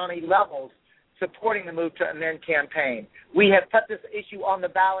and county levels, supporting the Move to Amend campaign. We have put this issue on the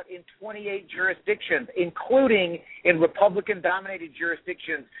ballot in 28 jurisdictions, including in Republican-dominated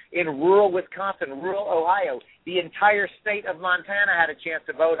jurisdictions in rural Wisconsin, rural Ohio. The entire state of Montana had a chance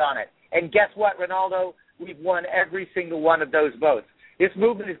to vote on it. And guess what, Rinaldo? We've won every single one of those votes. This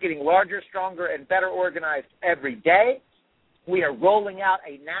movement is getting larger, stronger, and better organized every day. We are rolling out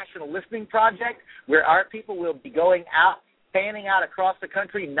a national listening project where our people will be going out fanning out across the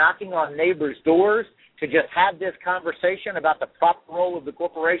country, knocking on neighbors' doors to just have this conversation about the proper role of the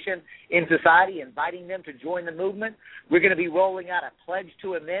corporation in society, inviting them to join the movement. We're going to be rolling out a Pledge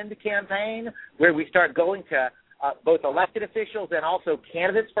to Amend campaign where we start going to both elected officials and also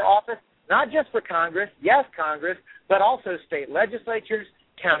candidates for office, not just for Congress, yes, Congress, but also state legislatures,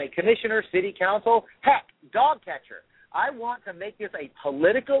 county commissioners, city council, heck, dog catcher. I want to make this a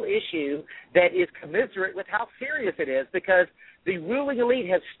political issue that is commensurate with how serious it is, because the ruling elite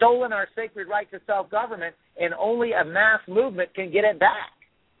has stolen our sacred right to self-government, and only a mass movement can get it back.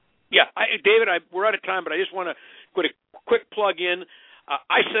 Yeah, David, we're out of time, but I just want to put a quick plug in.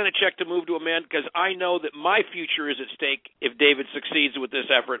 I sent a check to Move to Amend because I know that my future is at stake if David succeeds with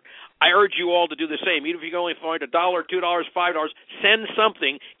this effort. I urge you all to do the same. Even if you can only find $1, $2, $5, send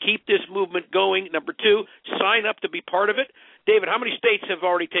something. Keep this movement going. Number 2, sign up to be part of it. David, how many states have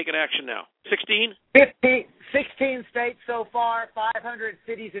already taken action now? 16? 16 states so far, 500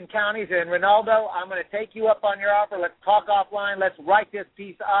 cities and counties. And Rinaldo, I'm going to take you up on your offer. Let's talk offline. Let's write this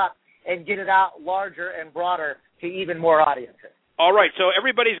piece up and get it out larger and broader to even more audiences. All right, so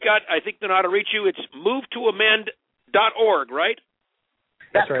everybody's got, I think they know how to reach you. It's movetoamend.org, right?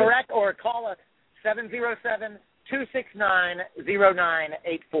 That's right. Correct, or call us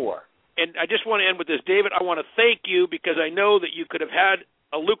 707-269-0984. And I just want to end with this. David, I want to thank you because I know that you could have had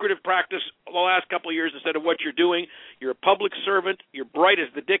a lucrative practice the last couple of years instead of what you're doing. You're a public servant. You're bright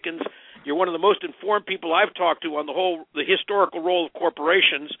as the Dickens. You're one of the most informed people I've talked to on the historical role of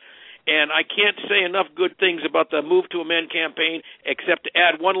corporations. And I can't say enough good things about the Move to Amend campaign except to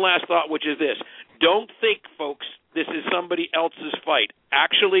add one last thought, which is this. Don't think, folks, this is somebody else's fight.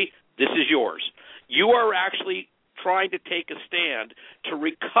 Actually, this is yours. You are actually trying to take a stand to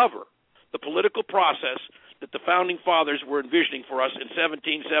recover the political process that the Founding Fathers were envisioning for us in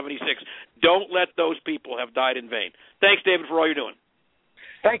 1776. Don't let those people have died in vain. Thanks, David, for all you're doing.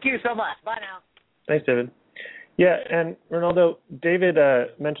 Thank you so much. Bye now. Thanks, David. Yeah, and Rinaldo, David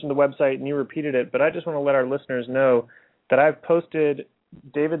mentioned the website, and you repeated it, but I just want to let our listeners know that I've posted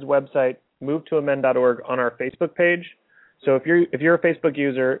David's website, movetoamend.org, on our Facebook page. So if you're a Facebook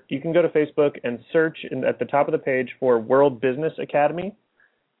user, you can go to Facebook and search at the top of the page for World Business Academy.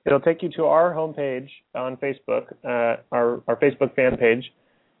 It'll take you to our homepage on Facebook, our Facebook fan page.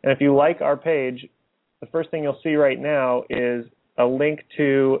 And if you like our page, the first thing you'll see right now is a link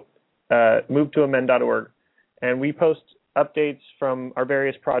to movetoamend.org. And we post updates from our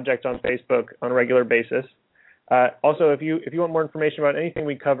various projects on Facebook on a regular basis. Also, if you want more information about anything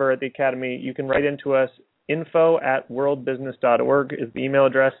we cover at the Academy, you can write into us. info@worldbusiness.org is the email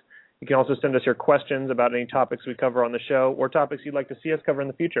address. You can also send us your questions about any topics we cover on the show or topics you'd like to see us cover in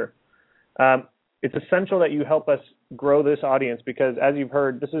the future. It's essential that you help us grow this audience because, as you've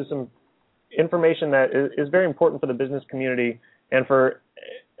heard, this is some information that is very important for the business community and for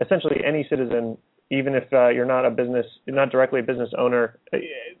essentially any citizen. Even if you're not directly a business owner,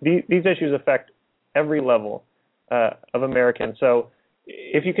 these issues affect every level of Americans. So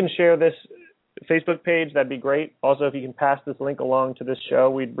if you can share this Facebook page, that'd be great. Also, if you can pass this link along to this show,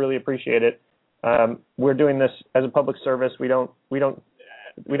 we'd really appreciate it. We're doing this as a public service. We don't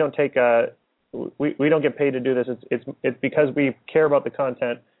get paid to do this. It's because we care about the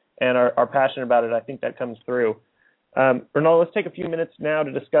content and are passionate about it. I think that comes through. Rinaldo, let's take a few minutes now to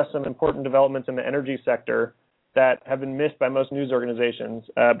discuss some important developments in the energy sector that have been missed by most news organizations,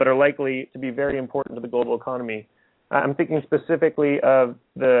 but are likely to be very important to the global economy. I'm thinking specifically of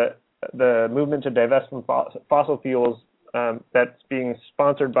the movement to divest from fossil fuels that's being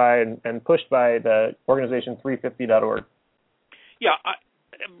sponsored by and pushed by the organization 350.org. Yeah,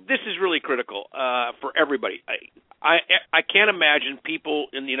 this is really critical for everybody. I can't imagine people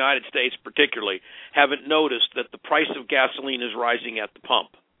in the United States particularly haven't noticed that the price of gasoline is rising at the pump.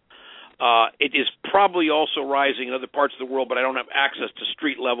 It is probably also rising in other parts of the world, but I don't have access to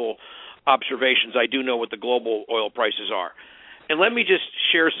street-level observations. I do know what the global oil prices are. And let me just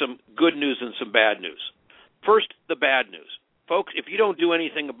share some good news and some bad news. First, the bad news. Folks, if you don't do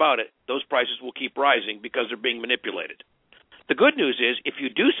anything about it, those prices will keep rising because they're being manipulated. The good news is, if you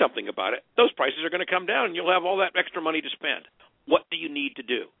do something about it, those prices are going to come down and you'll have all that extra money to spend. What do you need to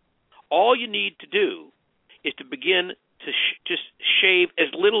do? All you need to do is to begin to just shave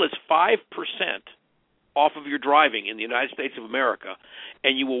as little as 5% off of your driving in the United States of America,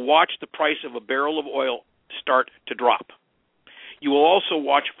 and you will watch the price of a barrel of oil start to drop. You will also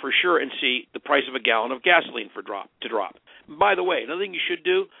watch for sure and see the price of a gallon of gasoline to drop. By the way, another thing you should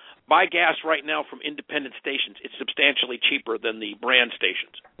do, buy gas right now from independent stations. It's substantially cheaper than the brand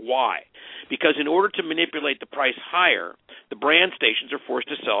stations. Why? Because in order to manipulate the price higher, the brand stations are forced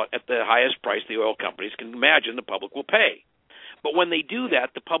to sell it at the highest price the oil companies can imagine the public will pay. But when they do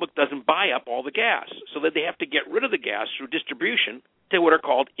that, the public doesn't buy up all the gas, so that they have to get rid of the gas through distribution to what are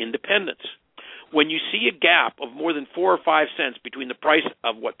called independents. When you see a gap of more than 4 or 5 cents between the price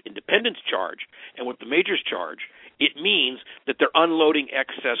of what independents charge and what the majors charge, it means that they're unloading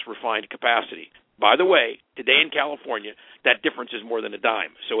excess refined capacity. By the way, today in California, that difference is more than a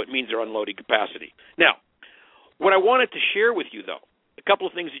dime, so it means they're unloading capacity. Now, what I wanted to share with you, though, a couple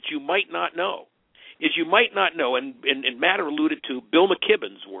of things that you might not know, is you might not know, and Matt alluded to Bill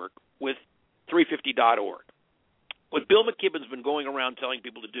McKibben's work with 350.org. What Bill McKibben's been going around telling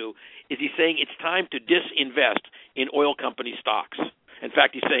people to do is he's saying it's time to disinvest in oil company stocks. In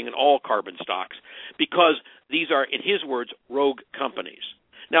fact, he's saying in all carbon stocks, because these are, in his words, rogue companies.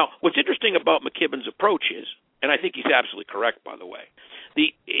 Now, what's interesting about McKibben's approach is, and I think he's absolutely correct, by the way,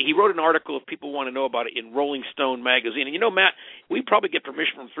 he wrote an article, if people want to know about it, in Rolling Stone magazine. And, Matt, we probably get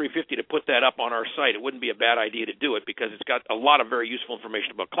permission from 350 to put that up on our site. It wouldn't be a bad idea to do it because it's got a lot of very useful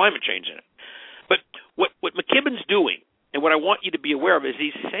information about climate change in it. But what McKibben's doing, and what I want you to be aware of, is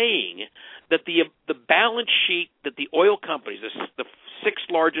he's saying that the balance sheet that the oil companies, the 6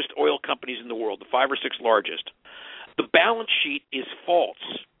 largest oil companies in the world, the 5 or 6 largest, the balance sheet is false.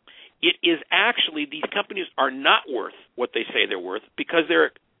 It is actually, these companies are not worth what they say they're worth because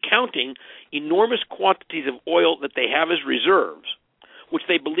they're counting enormous quantities of oil that they have as reserves, which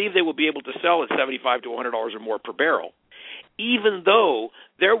they believe they will be able to sell at $75 to $100 or more per barrel, even though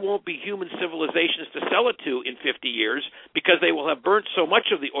there won't be human civilizations to sell it to in 50 years because they will have burnt so much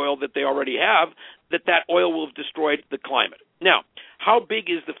of the oil that they already have that oil will have destroyed the climate. Now, how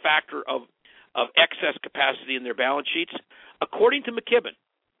big is the factor of excess capacity in their balance sheets? According to McKibben,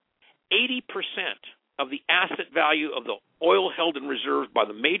 80% of the asset value of the oil held in reserve by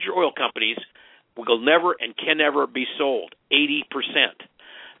the major oil companies will never and can never be sold. 80%.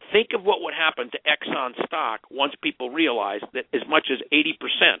 Think of what would happen to Exxon stock once people realize that as much as 80%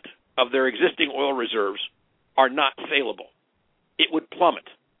 of their existing oil reserves are not saleable. It would plummet.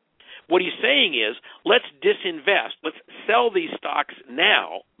 What he's saying is, let's disinvest. Let's sell these stocks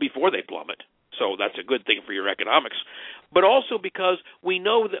now before they plummet. So that's a good thing for your economics. But also because we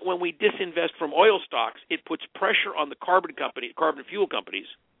know that when we disinvest from oil stocks, it puts pressure on the carbon fuel companies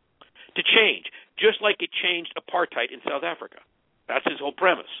to change, just like it changed apartheid in South Africa. That's his whole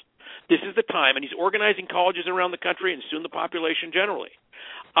premise. This is the time, and he's organizing colleges around the country and soon the population generally.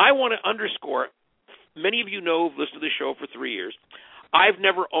 I want to underscore, many of you know who've listened to this show for 3 years, I've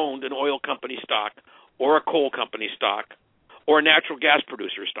never owned an oil company stock or a coal company stock or a natural gas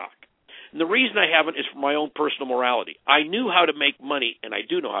producer stock. And the reason I haven't is for my own personal morality. I knew how to make money, and I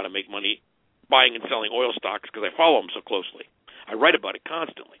do know how to make money buying and selling oil stocks because I follow them so closely. I write about it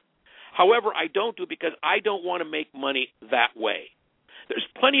constantly. However, I don't do it because I don't want to make money that way. There's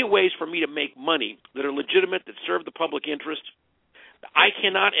plenty of ways for me to make money that are legitimate, that serve the public interest. I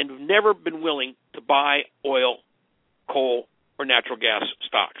cannot and have never been willing to buy oil, coal, or natural gas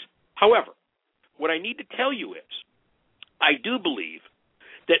stocks. However, what I need to tell you is I do believe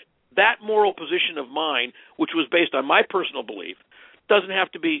that moral position of mine, which was based on my personal belief, doesn't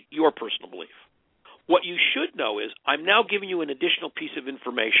have to be your personal belief. What you should know is I'm now giving you an additional piece of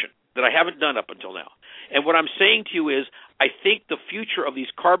information that I haven't done up until now. And what I'm saying to you is I think the future of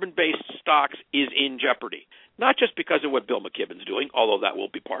these carbon-based stocks is in jeopardy, not just because of what Bill McKibben's doing, although that will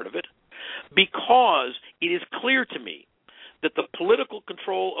be part of it, because it is clear to me that the political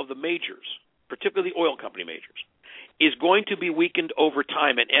control of the majors, particularly the oil company majors, is going to be weakened over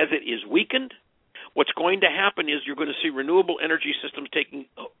time. And as it is weakened, what's going to happen is you're going to see renewable energy systems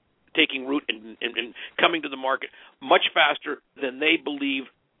taking root and coming to the market much faster than they believe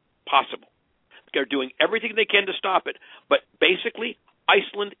possible. They're doing everything they can to stop it. But basically,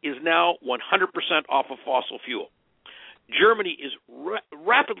 Iceland is now 100% off of fossil fuel. Germany is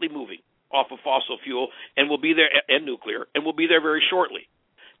rapidly moving off of fossil fuel and will be there, and nuclear, and will be there very shortly.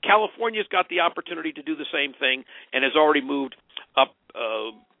 California's got the opportunity to do the same thing and has already moved up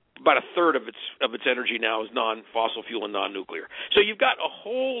about a third of its energy now is non-fossil fuel and non-nuclear. So you've got a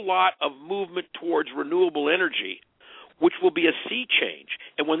whole lot of movement towards renewable energy, which will be a sea change.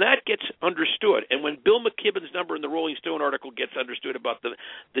 And when that gets understood, and when Bill McKibben's number in the Rolling Stone article gets understood about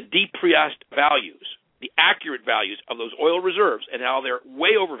the depressed values, the accurate values of those oil reserves and how they're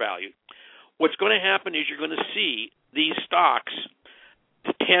way overvalued, what's going to happen is you're going to see these stocks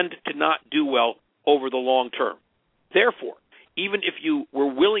tend to not do well over the long term. Therefore, even if you were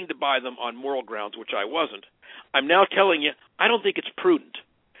willing to buy them on moral grounds, which I wasn't, I'm now telling you I don't think it's prudent.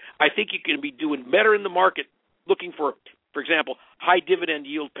 I think you can be doing better in the market looking for example, high dividend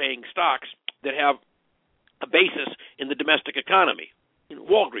yield-paying stocks that have a basis in the domestic economy.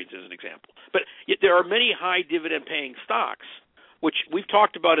 Walgreens is an example. But yet there are many high dividend-paying stocks which we've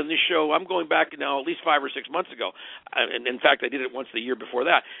talked about in this show. I'm going back now at least 5 or 6 months ago. And in fact, I did it once the year before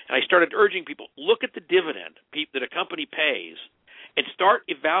that. And I started urging people, look at the dividend that a company pays and start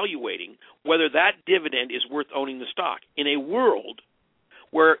evaluating whether that dividend is worth owning the stock. In a world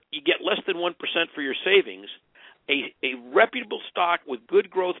where you get less than 1% for your savings, a reputable stock with good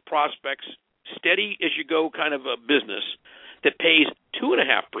growth prospects, steady as you go kind of a business that pays 2.5%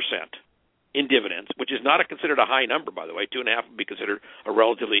 in dividends, which is not considered a high number, by the way. 2.5 would be considered a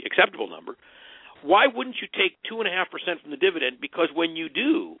relatively acceptable number. Why wouldn't you take 2.5% from the dividend? Because when you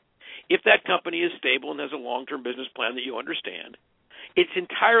do, if that company is stable and has a long-term business plan that you understand, it's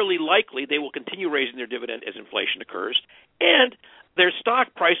entirely likely they will continue raising their dividend as inflation occurs, and their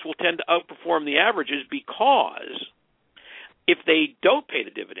stock price will tend to outperform the averages, because if they don't pay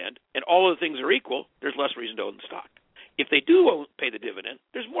the dividend and all other things are equal, there's less reason to own the stock. If they do pay the dividend,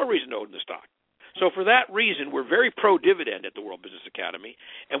 there's more reason to own the stock. So for that reason, we're very pro-dividend at the World Business Academy,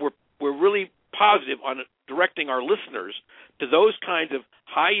 and we're really positive on directing our listeners to those kinds of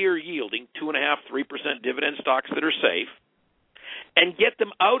higher yielding 2.5-3% dividend stocks that are safe, and get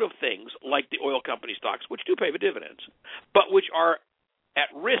them out of things like the oil company stocks, which do pay the dividends, but which are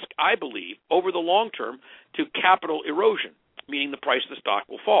at risk, I believe, over the long term to capital erosion, meaning the price of the stock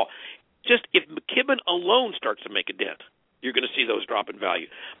will fall. Just if McKibben alone starts to make a dent, you're going to see those drop in value.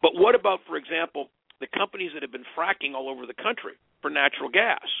 But what about, for example, the companies that have been fracking all over the country for natural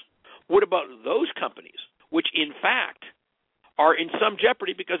gas? What about those companies, which in fact are in some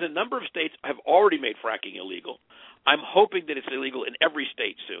jeopardy because a number of states have already made fracking illegal? I'm hoping that it's illegal in every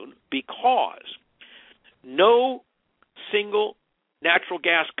state soon, because no single natural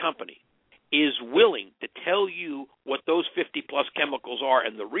gas company is willing to tell you what those 50-plus chemicals are,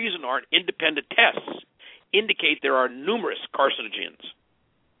 and the reason aren't independent tests indicate there are numerous carcinogens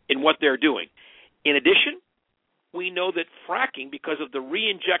in what they're doing. In addition, we know that fracking, because of the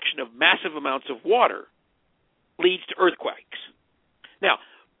re-injection of massive amounts of water, leads to earthquakes. Now,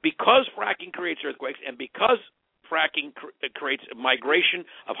 because fracking creates earthquakes, and because fracking creates a migration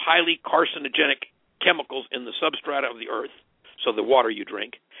of highly carcinogenic chemicals in the substrata of the earth, so the water you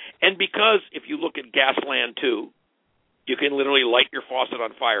drink, and because if you look at Gasland 2, you can literally light your faucet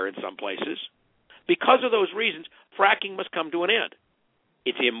on fire in some places. Because of those reasons, fracking must come to an end.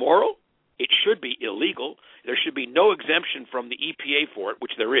 It's immoral. It should be illegal. There should be no exemption from the EPA for it,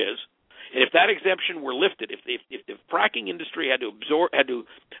 which there is. And if that exemption were lifted, if the fracking industry had to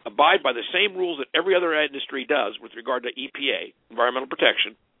abide by the same rules that every other industry does with regard to EPA, environmental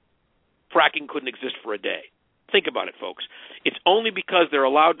protection, fracking couldn't exist for a day. Think about it, folks. It's only because they're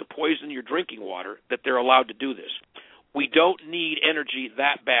allowed to poison your drinking water that they're allowed to do this. We don't need energy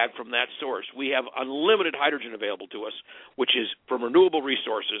that bad from that source. We have unlimited hydrogen available to us, which is from renewable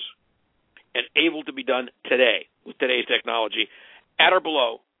resources and able to be done today with today's technology at or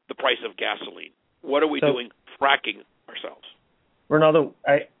below the price of gasoline. What are we doing? Fracking ourselves. Rinaldo,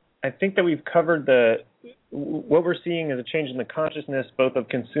 I think that we've covered what we're seeing is a change in the consciousness both of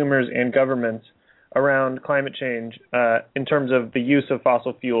consumers and governments around climate change in terms of the use of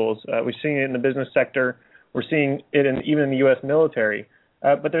fossil fuels. We're seeing it in the business sector. We're seeing it even in the U.S. military.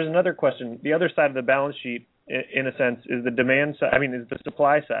 But there's another question. The other side of the balance sheet, in a sense, is the demand side. Is the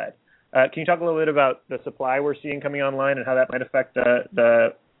supply side. Can you talk a little bit about the supply we're seeing coming online and how that might affect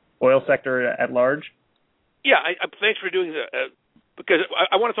the oil sector at large? Yeah, thanks for doing that, because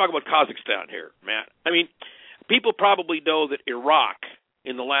I want to talk about Kazakhstan here, Matt. People probably know that Iraq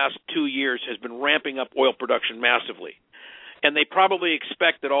in the last 2 years has been ramping up oil production massively. And they probably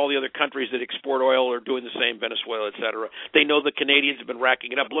expect that all the other countries that export oil are doing the same, Venezuela, et cetera. They know the Canadians have been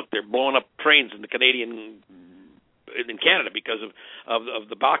racking it up. Look, they're blowing up trains in Canada because of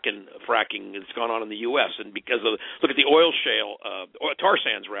the Bakken fracking that's gone on in the U.S. and because of look at the oil shale, tar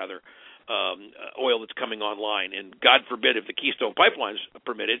sands rather, oil that's coming online. And God forbid if the Keystone Pipeline's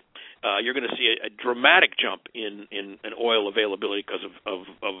permitted, you're going to see a dramatic jump in oil availability because of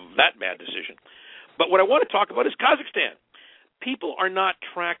that bad decision. But what I want to talk about is Kazakhstan. People are not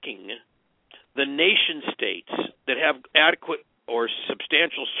tracking the nation states that have adequate or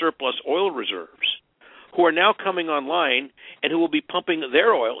substantial surplus oil reserves, who are now coming online and who will be pumping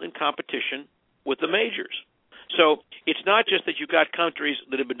their oil in competition with the majors. So it's not just that you've got countries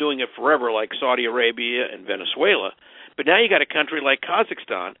that have been doing it forever, like Saudi Arabia and Venezuela, but now you got a country like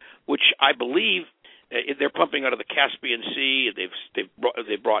Kazakhstan, which I believe they're pumping out of the Caspian Sea.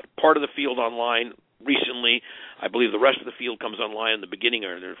 They've brought part of the field online recently. I believe the rest of the field comes online in the beginning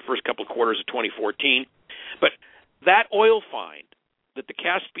or the first couple of quarters of 2014. But that oil find that the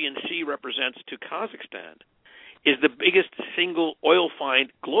Caspian Sea represents to Kazakhstan is the biggest single oil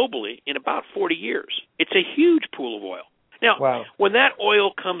find globally in about 40 years. It's a huge pool of oil. Now, when that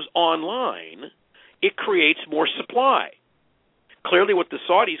oil comes online, it creates more supply. Clearly, what the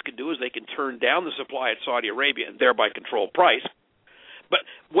Saudis can do is they can turn down the supply at Saudi Arabia and thereby control price. But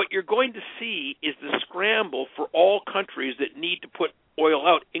what you're going to see is the scramble for all countries that need to put oil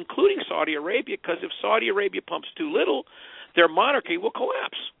out, including Saudi Arabia, because if Saudi Arabia pumps too little, their monarchy will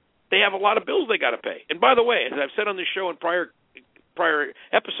collapse. They have a lot of bills they got to pay. And by the way, as I've said on this show and prior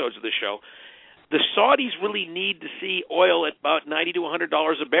episodes of this show, the Saudis really need to see oil at about $90 to $100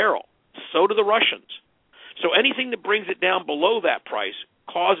 a barrel. So do the Russians. So anything that brings it down below that price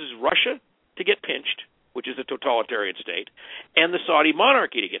causes Russia to get pinched, which is a totalitarian state, and the Saudi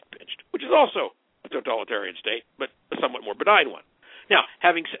monarchy to get pinched, which is also a totalitarian state, but a somewhat more benign one. Now,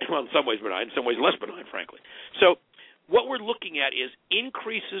 in some ways benign, in some ways less benign, frankly. So what we're looking at is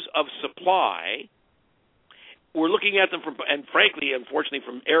increases of supply. We're looking at them from, and frankly, unfortunately,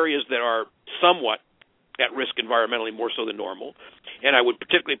 from areas that are somewhat at risk environmentally more so than normal. And I would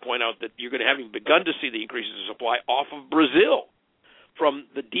particularly point out that you're going to having begun to see the increases of supply off of Brazil from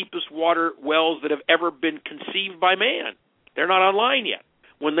the deepest water wells that have ever been conceived by man. They're not online yet.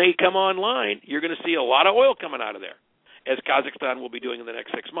 When they come online, you're going to see a lot of oil coming out of there, as Kazakhstan will be doing in the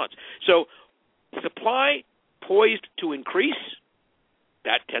next 6 months. So supply poised to increase.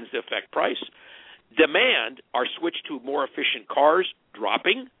 That tends to affect price. Demand, our switch to more efficient cars,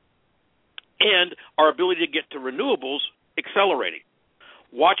 dropping. And our ability to get to renewables accelerating.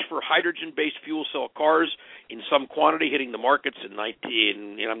 Watch for hydrogen-based fuel cell cars in some quantity hitting the markets in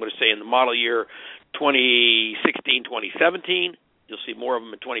the model year 2016, 2017. You'll see more of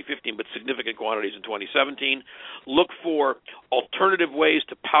them in 2015, but significant quantities in 2017. Look for alternative ways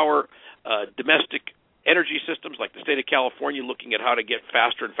to power domestic energy systems, like the state of California looking at how to get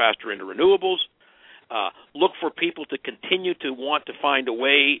faster and faster into renewables. Look for people to continue to want to find a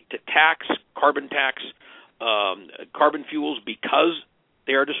way to carbon tax carbon fuels because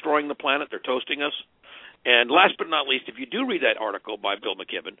they are destroying the planet. They're toasting us. And last but not least, if you do read that article by Bill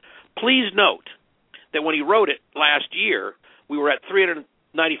McKibben, please note that when he wrote it last year, we were at 395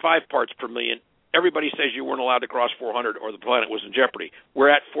 parts per million. Everybody says you weren't allowed to cross 400 or the planet was in jeopardy.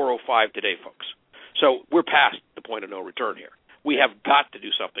 We're at 405 today, folks. So we're past the point of no return here. We have got to do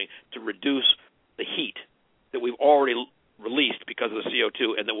something to reduce the heat that we've already released because of the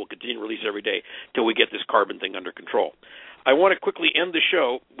CO2 and that we'll continue to release every day till we get this carbon thing under control. I want to quickly end the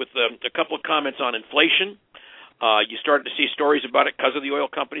show with a couple of comments on inflation. You started to see stories about it because of the oil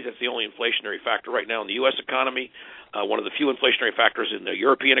companies. That's the only inflationary factor right now in the U.S. economy, one of the few inflationary factors in the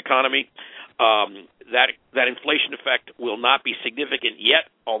European economy. That inflation effect will not be significant yet,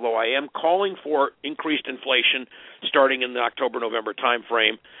 although I am calling for increased inflation starting in the October-November time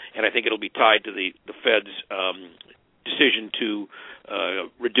frame, and I think it'll be tied to the Fed's decision to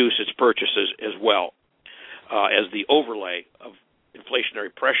reduce its purchases as well as the overlay of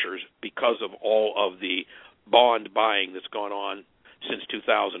inflationary pressures because of all of the bond buying that's gone on since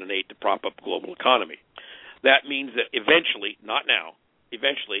 2008 to prop up the global economy. That means that eventually, not now,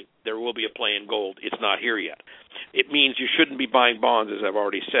 eventually there will be a play in gold. It's not here yet. It means you shouldn't be buying bonds, as I've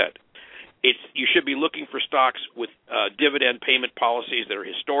already said. You should be looking for stocks with dividend payment policies that are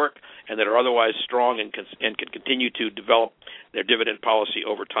historic and that are otherwise strong and can continue to develop their dividend policy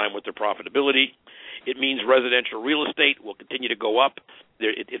over time with their profitability. It means residential real estate will continue to go up.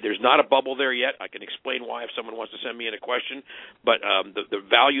 There's not a bubble there yet. I can explain why if someone wants to send me in a question. But the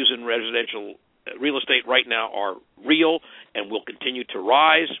values in residential real estate right now are real and will continue to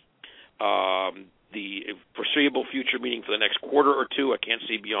rise. The foreseeable future, meaning for the next quarter or two, I can't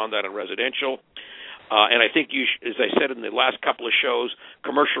see beyond that in residential. And I think, as I said in the last couple of shows,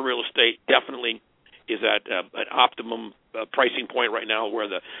 commercial real estate definitely is at an optimum pricing point right now where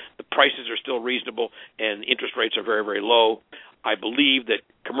the prices are still reasonable and interest rates are very, very low. I believe that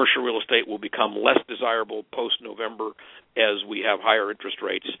commercial real estate will become less desirable post-November as we have higher interest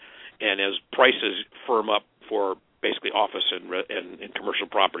rates and as prices firm up for basically office and commercial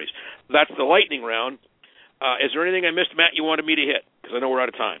properties. That's the lightning round. Is there anything I missed, Matt, you wanted me to hit? Because I know we're out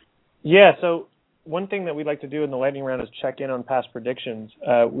of time. Yeah, so one thing that we'd like to do in the lightning round is check in on past predictions.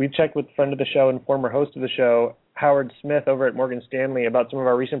 We checked with friend of the show and former host of the show, Howard Smith, over at Morgan Stanley about some of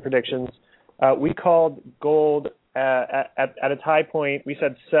our recent predictions. We called gold at its high point. We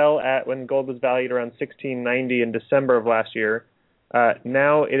said sell at when gold was valued around $1,690 in December of last year.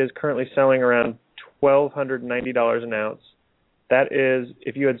 Now it is currently selling around $1,290 an ounce. That is,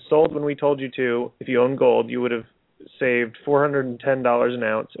 if you had sold when we told you to, if you own gold, you would have saved $410 an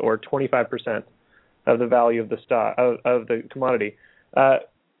ounce, or 25% of the value of the stock of the commodity.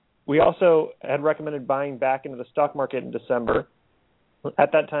 We also had recommended buying back into the stock market in December.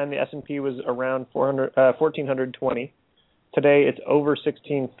 At that time, the S&P was around 1,420. Today, it's over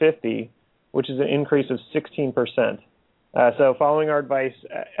 $16.50, which is an increase of 16%. So following our advice,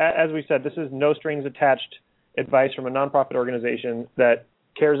 as we said, this is no strings attached advice from a nonprofit organization that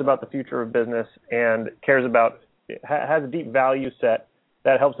cares about the future of business and has a deep value set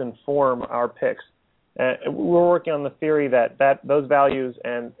that helps inform our picks. We're working on the theory that those values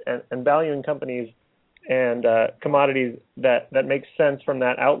and valuing companies and commodities that make sense from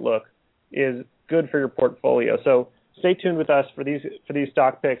that outlook is good for your portfolio. So stay tuned with us for these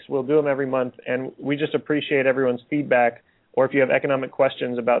stock picks. We'll do them every month, and we just appreciate everyone's feedback. Or if you have economic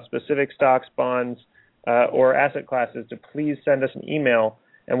questions about specific stocks, bonds, or asset classes, to please send us an email,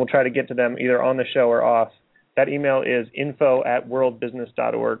 and we'll try to get to them either on the show or off. That email is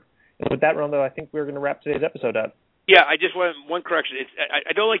info@worldbusiness.org. And with that, Rinaldo, I think we're going to wrap today's episode up. Yeah, I just want one correction.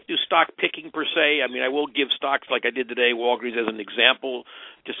 I don't like to do stock picking per se. I mean, I will give stocks like I did today, Walgreens, as an example,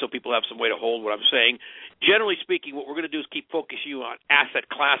 just so people have some way to hold what I'm saying. Generally speaking, what we're going to do is keep focusing you on asset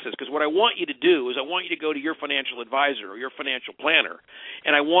classes, because what I want you to do is I want you to go to your financial advisor or your financial planner,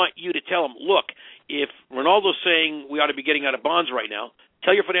 and I want you to tell them, look, if Rinaldo's saying we ought to be getting out of bonds right now,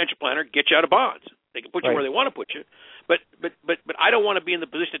 tell your financial planner, get you out of bonds. They can put you where they want to put you. But I don't want to be in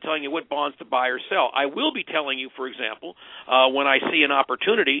the position of telling you what bonds to buy or sell. I will be telling you, for example, when I see an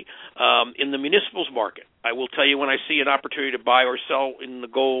opportunity in the municipals market. I will tell you when I see an opportunity to buy or sell in the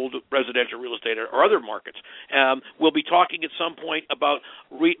gold, residential real estate, or other markets. We'll be talking at some point about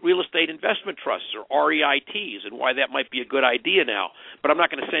real estate investment trusts, or REITs, and why that might be a good idea now. But I'm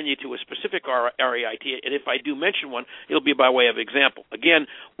not going to send you to a specific REIT, and if I do mention one, it'll be by way of example. Again,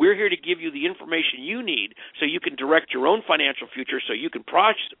 we're here to give you the information you need so you can direct your own financial future, so you can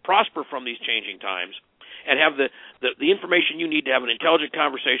prosper from these changing times, and have the information you need to have an intelligent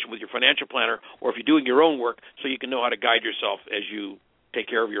conversation with your financial planner, or if you're doing your own work, so you can know how to guide yourself as you take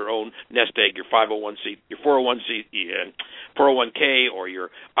care of your own nest egg, your 501c, your 401k, or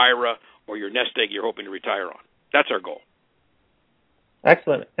your IRA, or your nest egg you're hoping to retire on. That's our goal.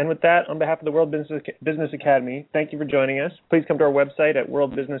 Excellent. And with that, on behalf of the World Business Academy, thank you for joining us. Please come to our website at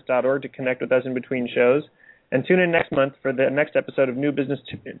worldbusiness.org to connect with us in between shows, and tune in next month for the next episode of New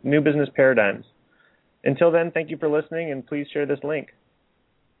Business Paradigms. Until then, thank you for listening, and please share this link.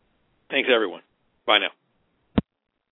 Thanks, everyone. Bye now.